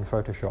 like in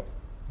Photoshop.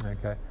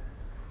 Okay.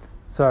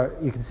 So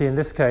you can see in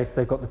this case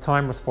they've got the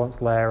time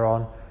response layer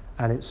on,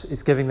 and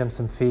it's giving them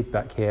some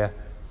feedback here.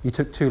 You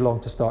took too long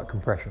to start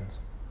compressions.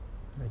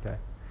 Okay.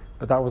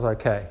 But that was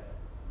okay.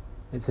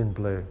 It's in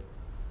blue.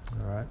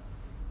 All right.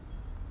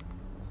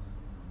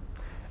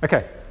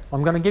 Okay,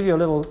 I'm going to give you a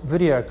little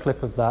video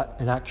clip of that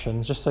in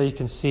action, just so you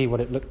can see what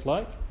it looked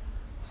like.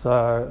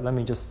 So let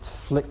me just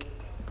flick.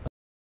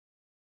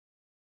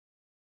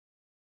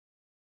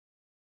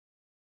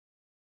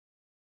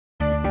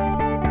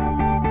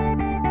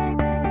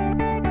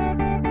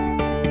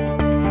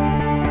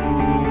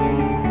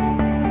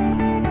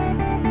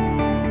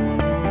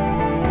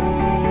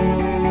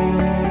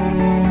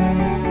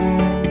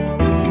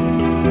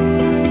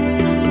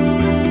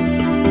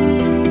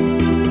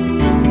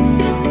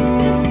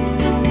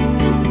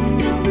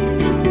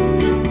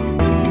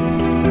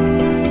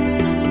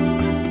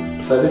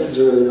 So this is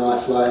a really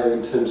nice layer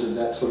in terms of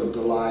that sort of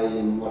delay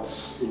in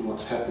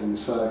what's happening.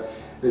 So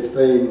there's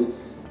been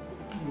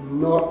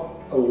not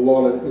a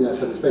lot of,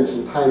 so there's been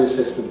some pain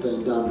assessment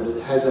being done, but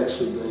it has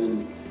actually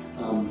been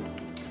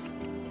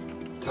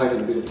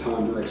taken a bit of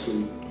time to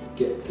actually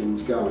get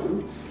things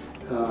going.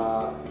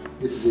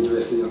 This is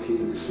interesting up here,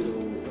 this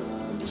little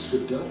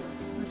descriptor.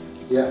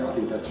 Yeah, I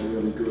think that's a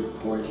really good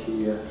point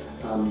here.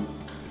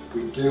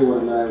 We do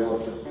want to know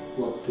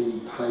what the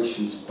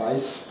patient's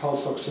base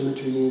pulse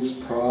oximetry is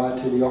prior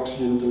to the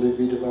oxygen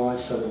delivery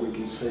device, so that we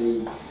can see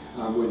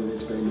whether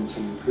there's been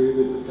some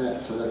improvement with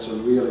that. So that's a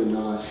really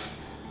nice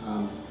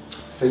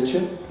feature.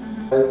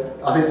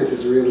 Mm-hmm. I think this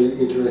is really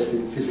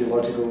interesting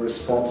physiological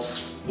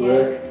response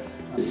work.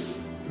 Yeah.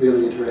 It's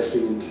really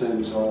interesting in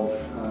terms of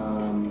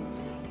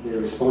their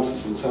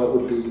responses, and so it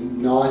would be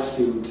nice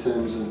in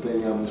terms of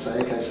being able to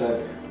say, okay, so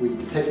we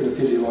detected a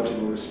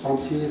physiological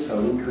response here, so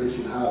an increase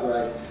in heart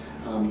rate.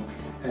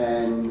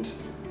 And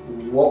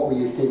what were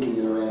you thinking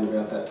in around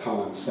about that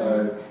time?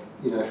 So,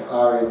 for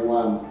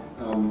RN1,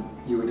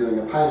 you were doing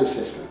a pain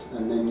assessment,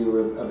 and then you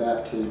were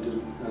about to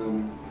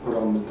put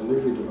on the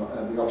delivery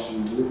device, the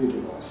oxygen delivery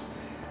device.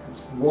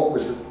 What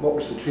was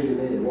the trigger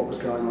there? What was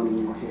going on in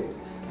your head?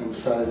 And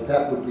so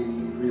that would be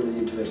really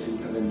interesting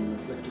for them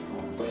to reflect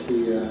upon. But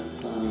here,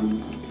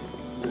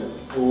 that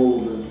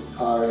all the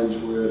RNs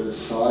were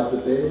beside the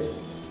bed.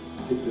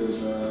 I think there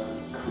was a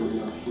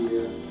comment up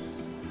here.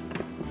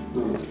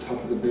 Not at the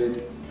top of the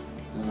bed.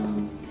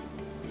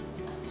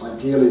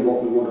 Ideally,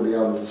 what we want to be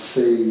able to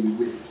see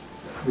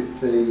with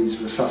these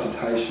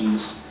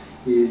resuscitations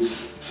is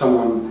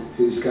someone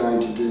who's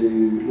going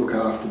to look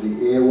after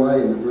the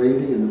airway and the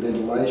breathing and the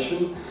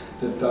ventilation,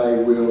 that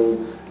they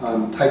will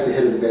take the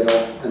head of the bed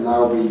off and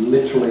they'll be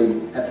literally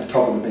at the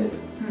top of the bed,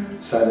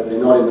 so that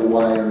they're not in the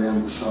way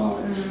around the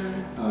sides.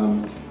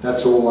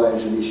 That's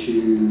always an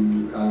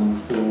issue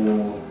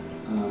for,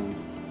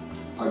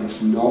 I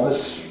guess,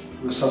 novice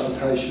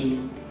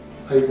resuscitation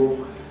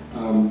people,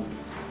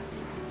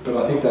 but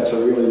I think that's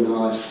a really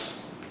nice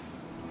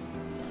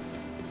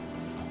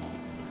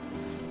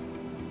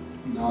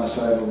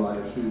overlay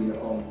here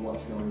of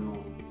what's going on.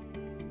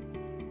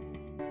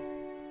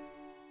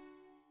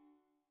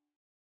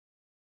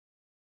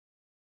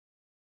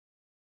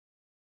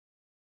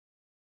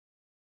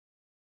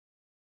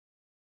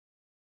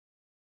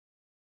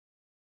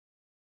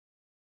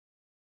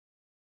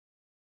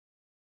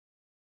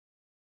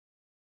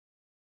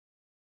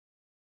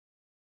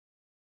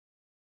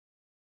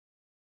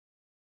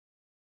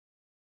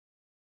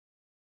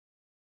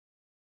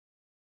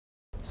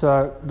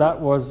 So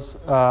that was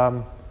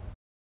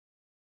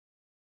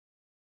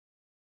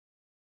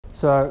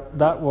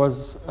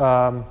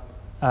an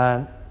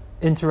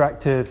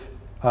interactive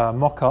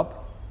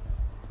mock-up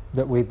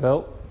that we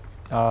built.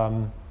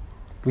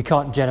 We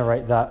can't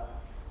generate that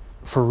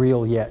for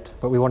real yet,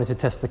 but we wanted to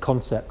test the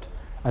concept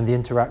and the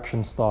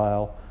interaction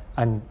style,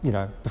 and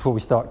before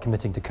we start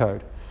committing to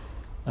code.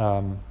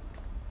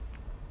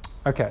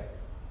 Okay,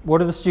 what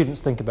do the students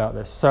think about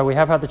this? So we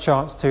have had the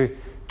chance to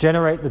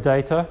generate the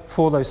data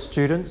for those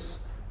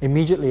students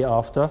immediately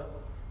after.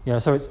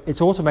 So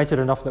it's automated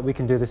enough that we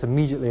can do this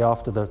immediately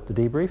after the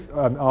debrief,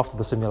 after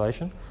the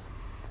simulation.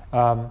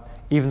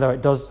 Even though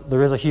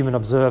there is a human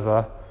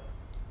observer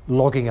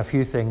logging a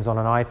few things on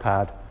an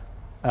iPad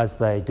as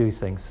they do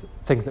things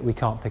that we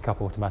can't pick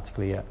up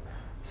automatically yet.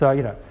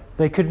 So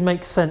they could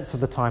make sense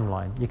of the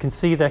timeline. You can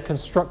see they're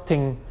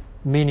constructing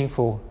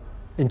meaningful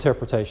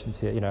interpretations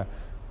here.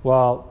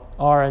 While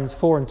RNs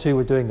 4 and 2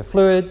 were doing the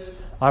fluids,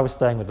 I was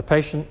staying with the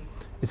patient.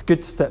 It's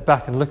good to step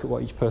back and look at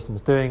what each person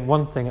was doing,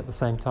 one thing at the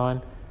same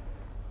time.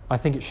 I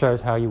think it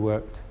shows how you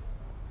worked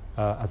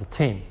as a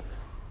team.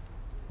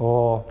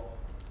 Or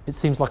it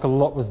seems like a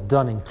lot was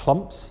done in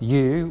clumps.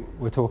 You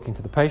were talking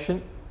to the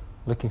patient,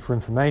 looking for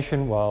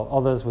information, while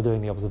others were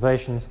doing the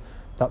observations.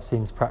 That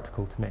seems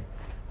practical to me.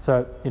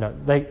 So,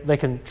 they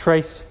can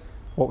trace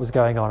what was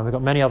going on. And we've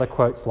got many other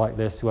quotes like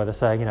this where they're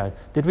saying,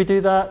 did we do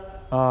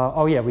that?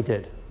 Oh yeah, we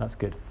did. That's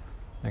good.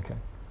 Okay.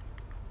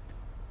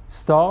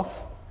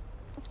 Staff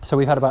So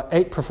we've had about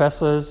 8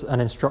 professors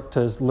and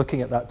instructors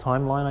looking at that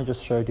timeline I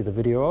just showed you the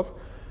video of,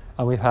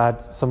 and we've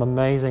had some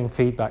amazing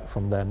feedback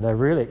from them. They're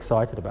really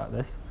excited about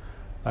this.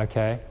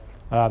 Okay,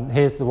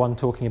 here's the one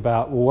talking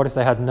about, well, what if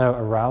they had no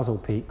arousal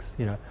peaks?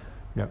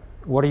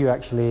 What are you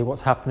actually,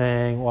 what's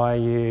happening? Why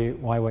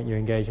weren't you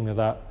engaging with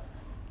that?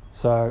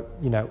 So,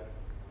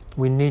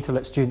 we need to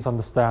let students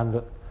understand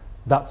that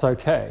that's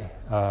okay.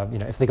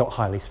 If they got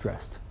highly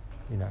stressed,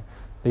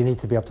 they need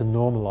to be able to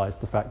normalize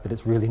the fact that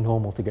it's really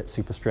normal to get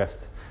super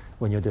stressed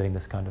when you're doing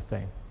this kind of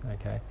thing.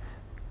 Okay.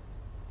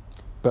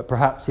 But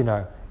perhaps,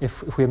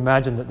 if we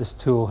imagine that this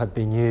tool had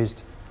been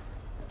used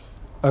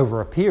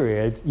over a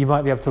period, you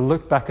might be able to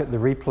look back at the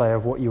replay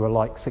of what you were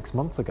like 6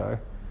 months ago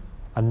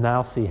and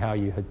now see how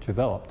you had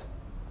developed.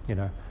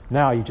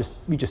 Now you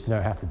just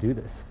know how to do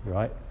this,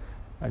 right?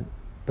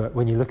 But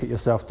when you look at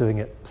yourself doing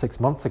it 6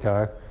 months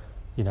ago,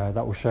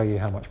 that will show you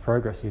how much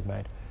progress you've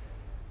made.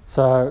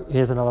 So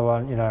here's another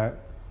one,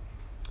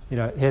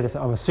 here this,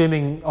 I'm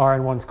assuming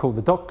RN1's called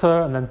the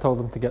doctor and then told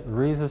them to get the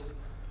Rhesus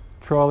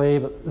trolley,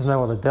 but there's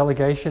no other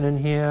delegation in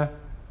here.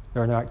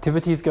 There are no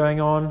activities going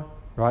on,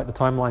 right? The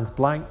timeline's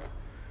blank.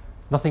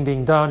 Nothing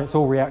being done, it's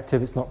all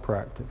reactive, it's not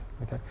proactive.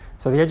 Okay?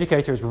 So the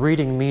educator is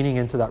reading meaning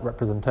into that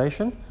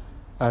representation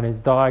and is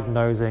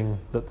diagnosing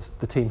that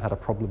the team had a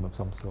problem of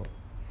some sort.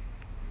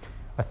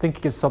 I think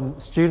it gives some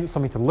students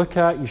something to look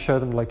at. You show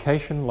them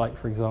location, like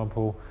for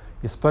example,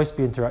 you're supposed to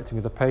be interacting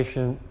with a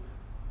patient,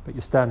 but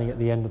you're standing at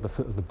the end of the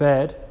foot of the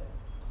bed.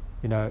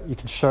 You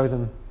can show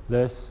them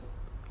this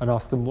and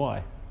ask them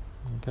why.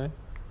 Okay?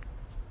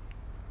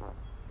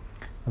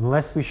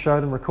 Unless we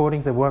show them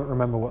recordings, they won't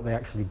remember what they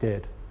actually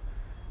did.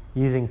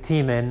 Using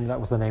Team-In, that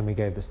was the name we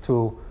gave this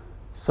tool,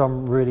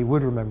 some really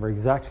would remember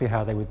exactly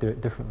how they would do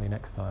it differently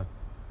next time.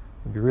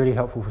 It would be really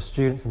helpful for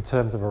students in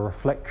terms of a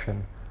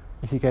reflection.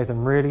 If you gave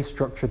them really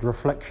structured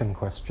reflection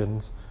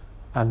questions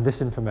and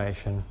this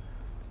information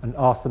and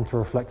asked them to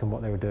reflect on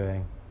what they were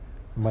doing,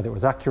 and whether it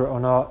was accurate or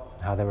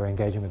not, how they were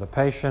engaging with a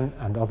patient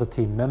and other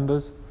team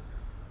members,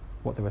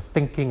 what they were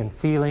thinking and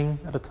feeling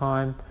at a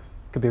time,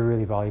 it could be a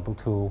really valuable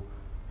tool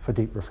for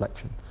deep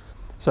reflection.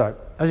 So,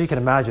 as you can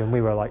imagine,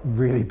 we were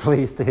really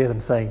pleased to hear them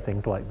saying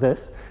things like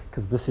this,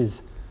 because this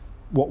is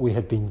what we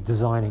had been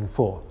designing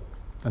for.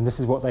 And this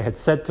is what they had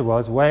said to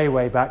us way,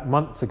 way back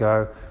months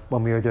ago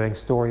when we were doing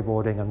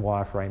storyboarding and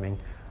wireframing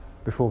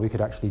before we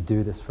could actually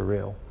do this for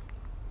real.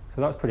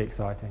 So that was pretty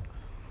exciting.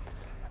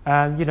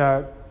 And,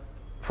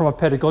 from a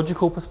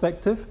pedagogical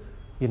perspective,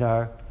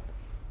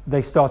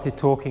 they started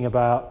talking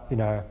about,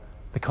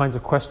 the kinds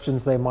of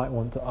questions they might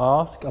want to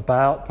ask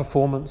about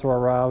performance or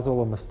arousal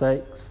or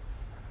mistakes,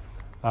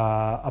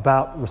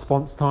 about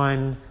response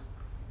times,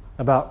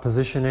 about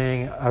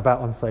positioning,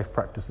 about unsafe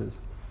practices,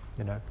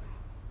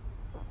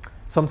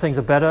 Some things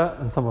are better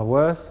and some are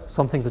worse.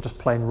 Some things are just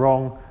plain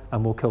wrong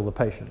and will kill the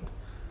patient.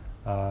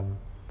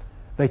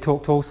 They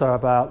talked also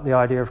about the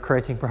idea of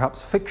creating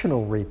perhaps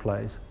fictional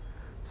replays.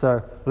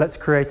 So let's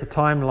create a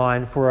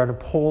timeline for an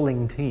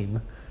appalling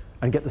team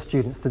and get the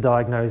students to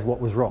diagnose what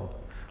was wrong.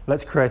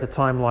 Let's create a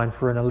timeline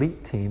for an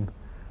elite team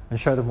and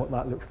show them what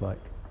that looks like.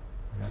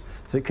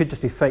 So it could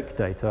just be fake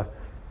data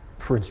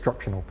for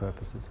instructional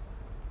purposes.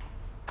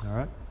 All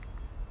right?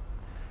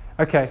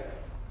 Okay,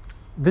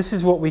 this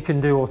is what we can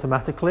do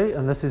automatically,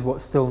 and this is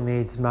what still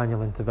needs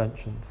manual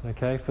interventions.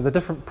 Okay, for the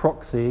different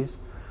proxies,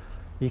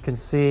 you can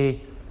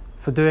see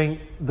for doing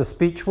the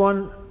speech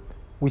one,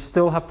 we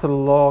still have to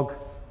log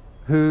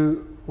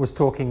who was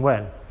talking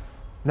when.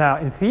 Now,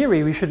 in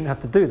theory, we shouldn't have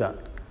to do that.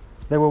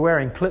 They were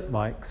wearing clip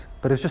mics,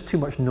 but there's just too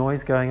much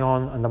noise going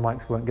on and the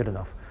mics weren't good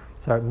enough.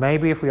 So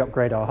maybe if we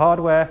upgrade our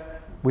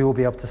hardware, we will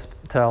be able to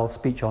tell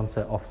speech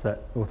onset,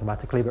 offset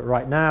automatically, but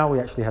right now we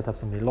actually had to have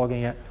somebody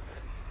logging it.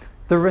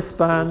 The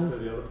wristbands.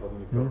 The other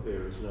problem you've got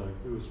there is knowing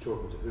who is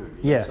talking to who.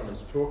 Yes.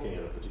 Someone's talking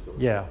at a particular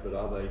time, but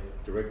are they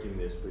directing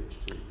their speech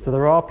to? So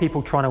there are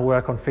people trying to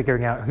work on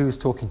figuring out who's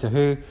talking to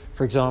who.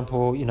 For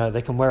example,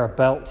 they can wear a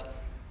belt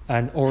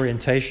and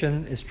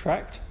orientation is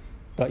tracked.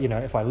 But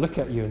if I look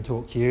at you and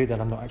talk to you, then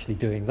I'm not actually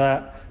doing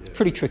that. It's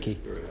pretty tricky.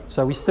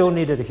 So we still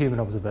needed a human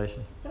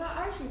observation. But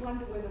I actually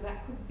wonder whether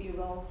that could be a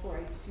role for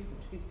a student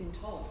who's been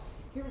told,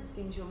 here are the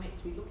things you're meant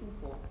to be looking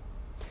for.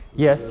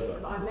 Yes.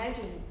 I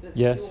imagine that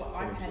your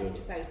iPad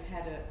interface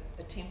had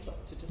a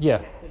template to just Yeah.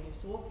 when you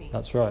saw things.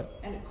 That's right.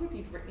 And it could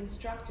be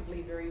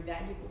instructively very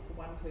valuable for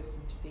one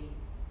person to be,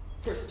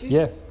 for a student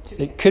Yeah, to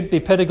be. it could be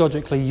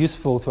pedagogically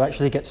useful to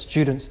actually get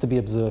students to be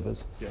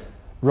observers. Yeah.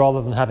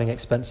 Rather than having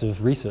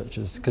expensive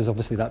researchers, because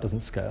obviously that doesn't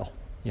scale.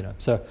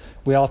 So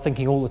we are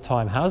thinking all the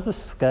time, how does this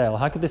scale?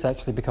 How could this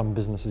actually become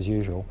business as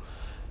usual?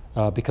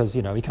 Because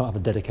we can't have a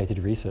dedicated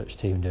research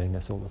team doing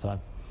this all the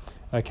time.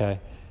 Okay,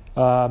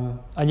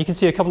 and you can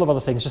see a couple of other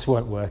things just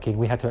weren't working.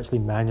 We had to actually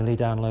manually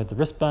download the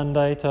wristband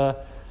data,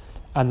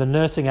 and the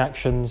nursing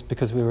actions,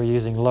 because we were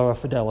using lower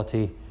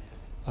fidelity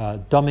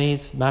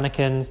dummies,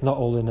 mannequins. Not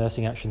all the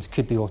nursing actions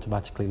could be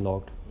automatically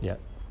logged yet.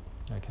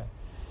 Okay,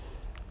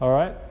 all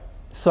right.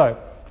 So,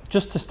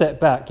 just to step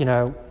back,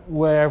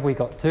 where have we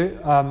got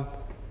to?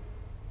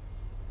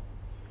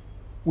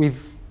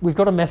 We've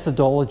got a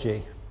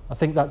methodology I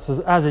think that's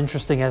as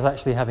interesting as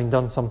actually having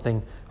done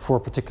something for a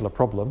particular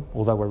problem,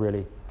 although we're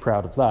really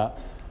proud of that.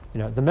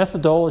 The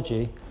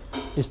methodology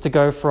is to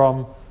go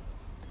from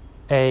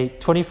a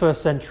 21st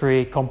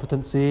century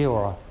competency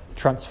or a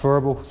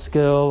transferable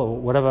skill or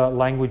whatever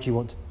language you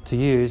want to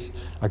use,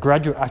 a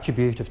graduate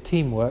attribute of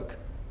teamwork,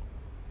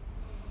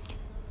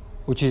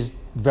 which is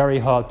very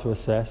hard to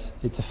assess.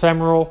 It's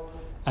ephemeral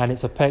and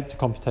it's opaque to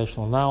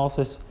computational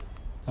analysis.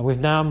 And we've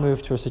now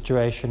moved to a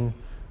situation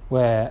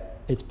where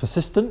it's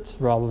persistent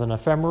rather than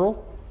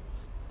ephemeral.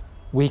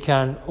 We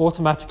can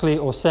automatically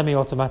or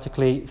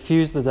semi-automatically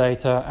fuse the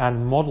data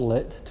and model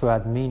it to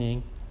add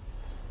meaning.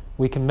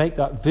 We can make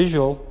that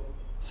visual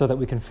so that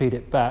we can feed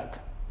it back.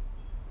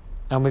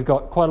 And we've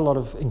got quite a lot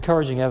of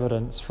encouraging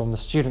evidence from the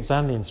students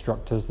and the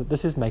instructors that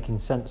this is making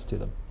sense to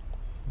them.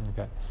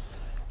 Okay.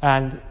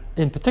 And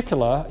in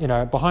particular,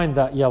 behind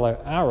that yellow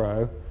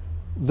arrow,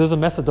 there's a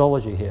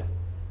methodology here.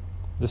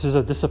 This is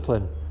a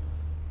discipline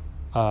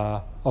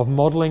of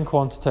modeling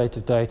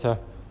quantitative data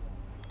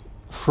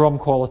from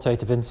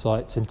qualitative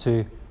insights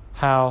into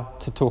how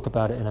to talk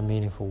about it in a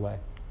meaningful way.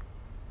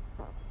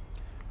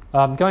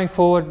 Going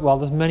forward, well,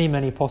 there's many,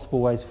 many possible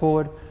ways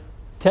forward.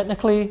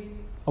 Technically,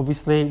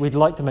 obviously, we'd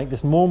like to make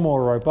this more and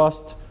more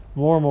robust,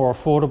 more and more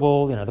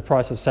affordable. The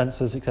price of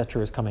sensors,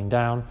 etc., is coming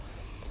down,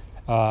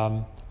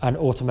 and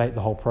automate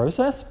the whole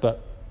process.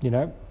 But,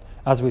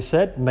 as we've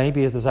said,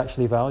 maybe there's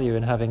actually value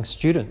in having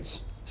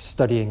students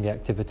studying the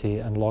activity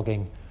and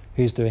logging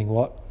who's doing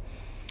what.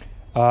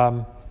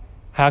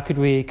 How could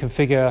we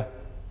configure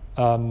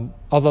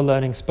other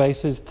learning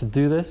spaces to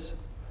do this?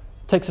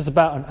 It takes us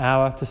about an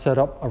hour to set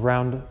up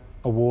around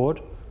a ward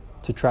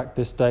to track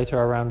this data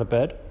around a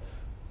bed.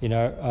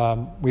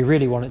 We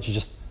really want it to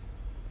just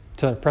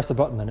press a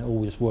button and it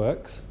all just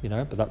works,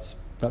 but that's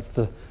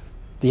the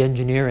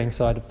engineering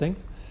side of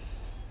things.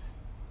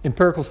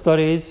 Empirical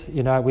studies,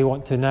 we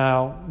want to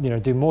now,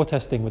 do more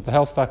testing with the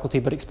health faculty,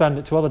 but expand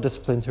it to other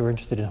disciplines who are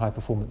interested in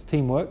high-performance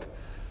teamwork.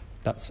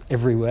 That's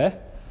everywhere.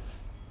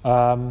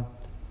 I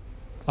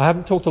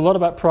haven't talked a lot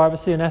about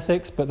privacy and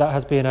ethics, but that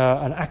has been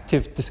an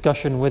active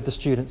discussion with the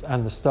students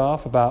and the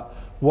staff about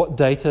what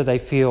data they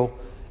feel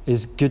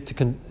is good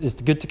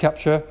to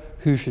capture,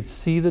 who should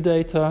see the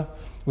data.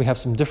 We have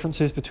some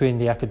differences between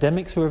the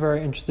academics who are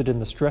very interested in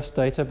the stress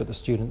data, but the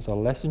students are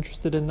less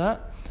interested in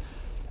that.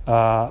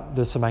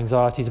 There's some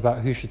anxieties about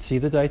who should see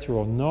the data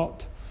or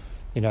not.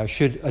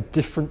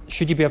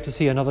 Should you be able to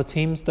see another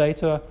team's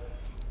data,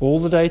 all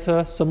the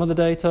data, some of the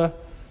data,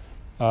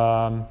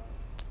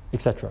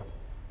 etc.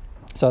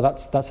 So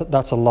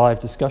that's a live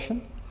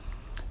discussion.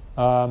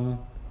 And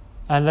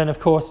then, of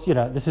course,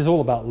 this is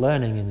all about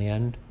learning in the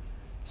end.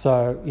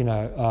 So,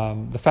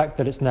 the fact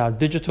that it's now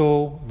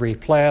digital,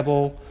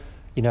 replayable,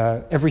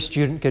 every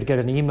student could get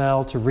an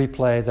email to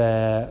replay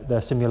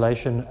their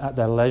simulation at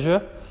their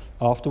leisure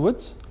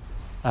afterwards,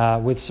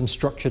 with some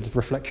structured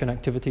reflection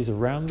activities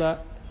around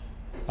that.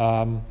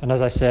 And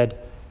as I said,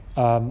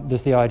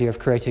 there's the idea of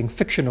creating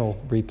fictional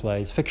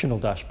replays, fictional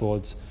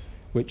dashboards,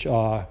 which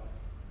are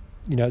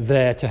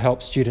there to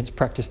help students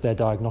practice their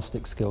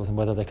diagnostic skills and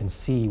whether they can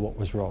see what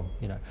was wrong.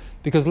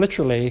 Because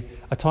literally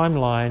a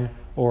timeline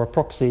or a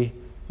proxy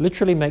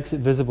literally makes it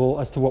visible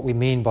as to what we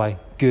mean by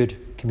good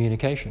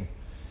communication,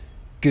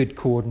 good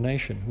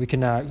coordination. You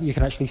can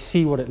actually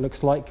see what it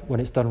looks like when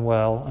it's done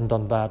well and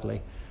done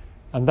badly.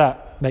 And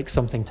that makes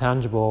something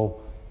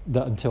tangible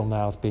that until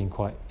now has been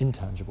quite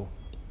intangible.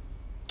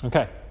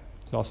 Okay,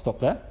 so I'll stop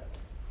there.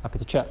 Happy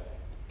to chat.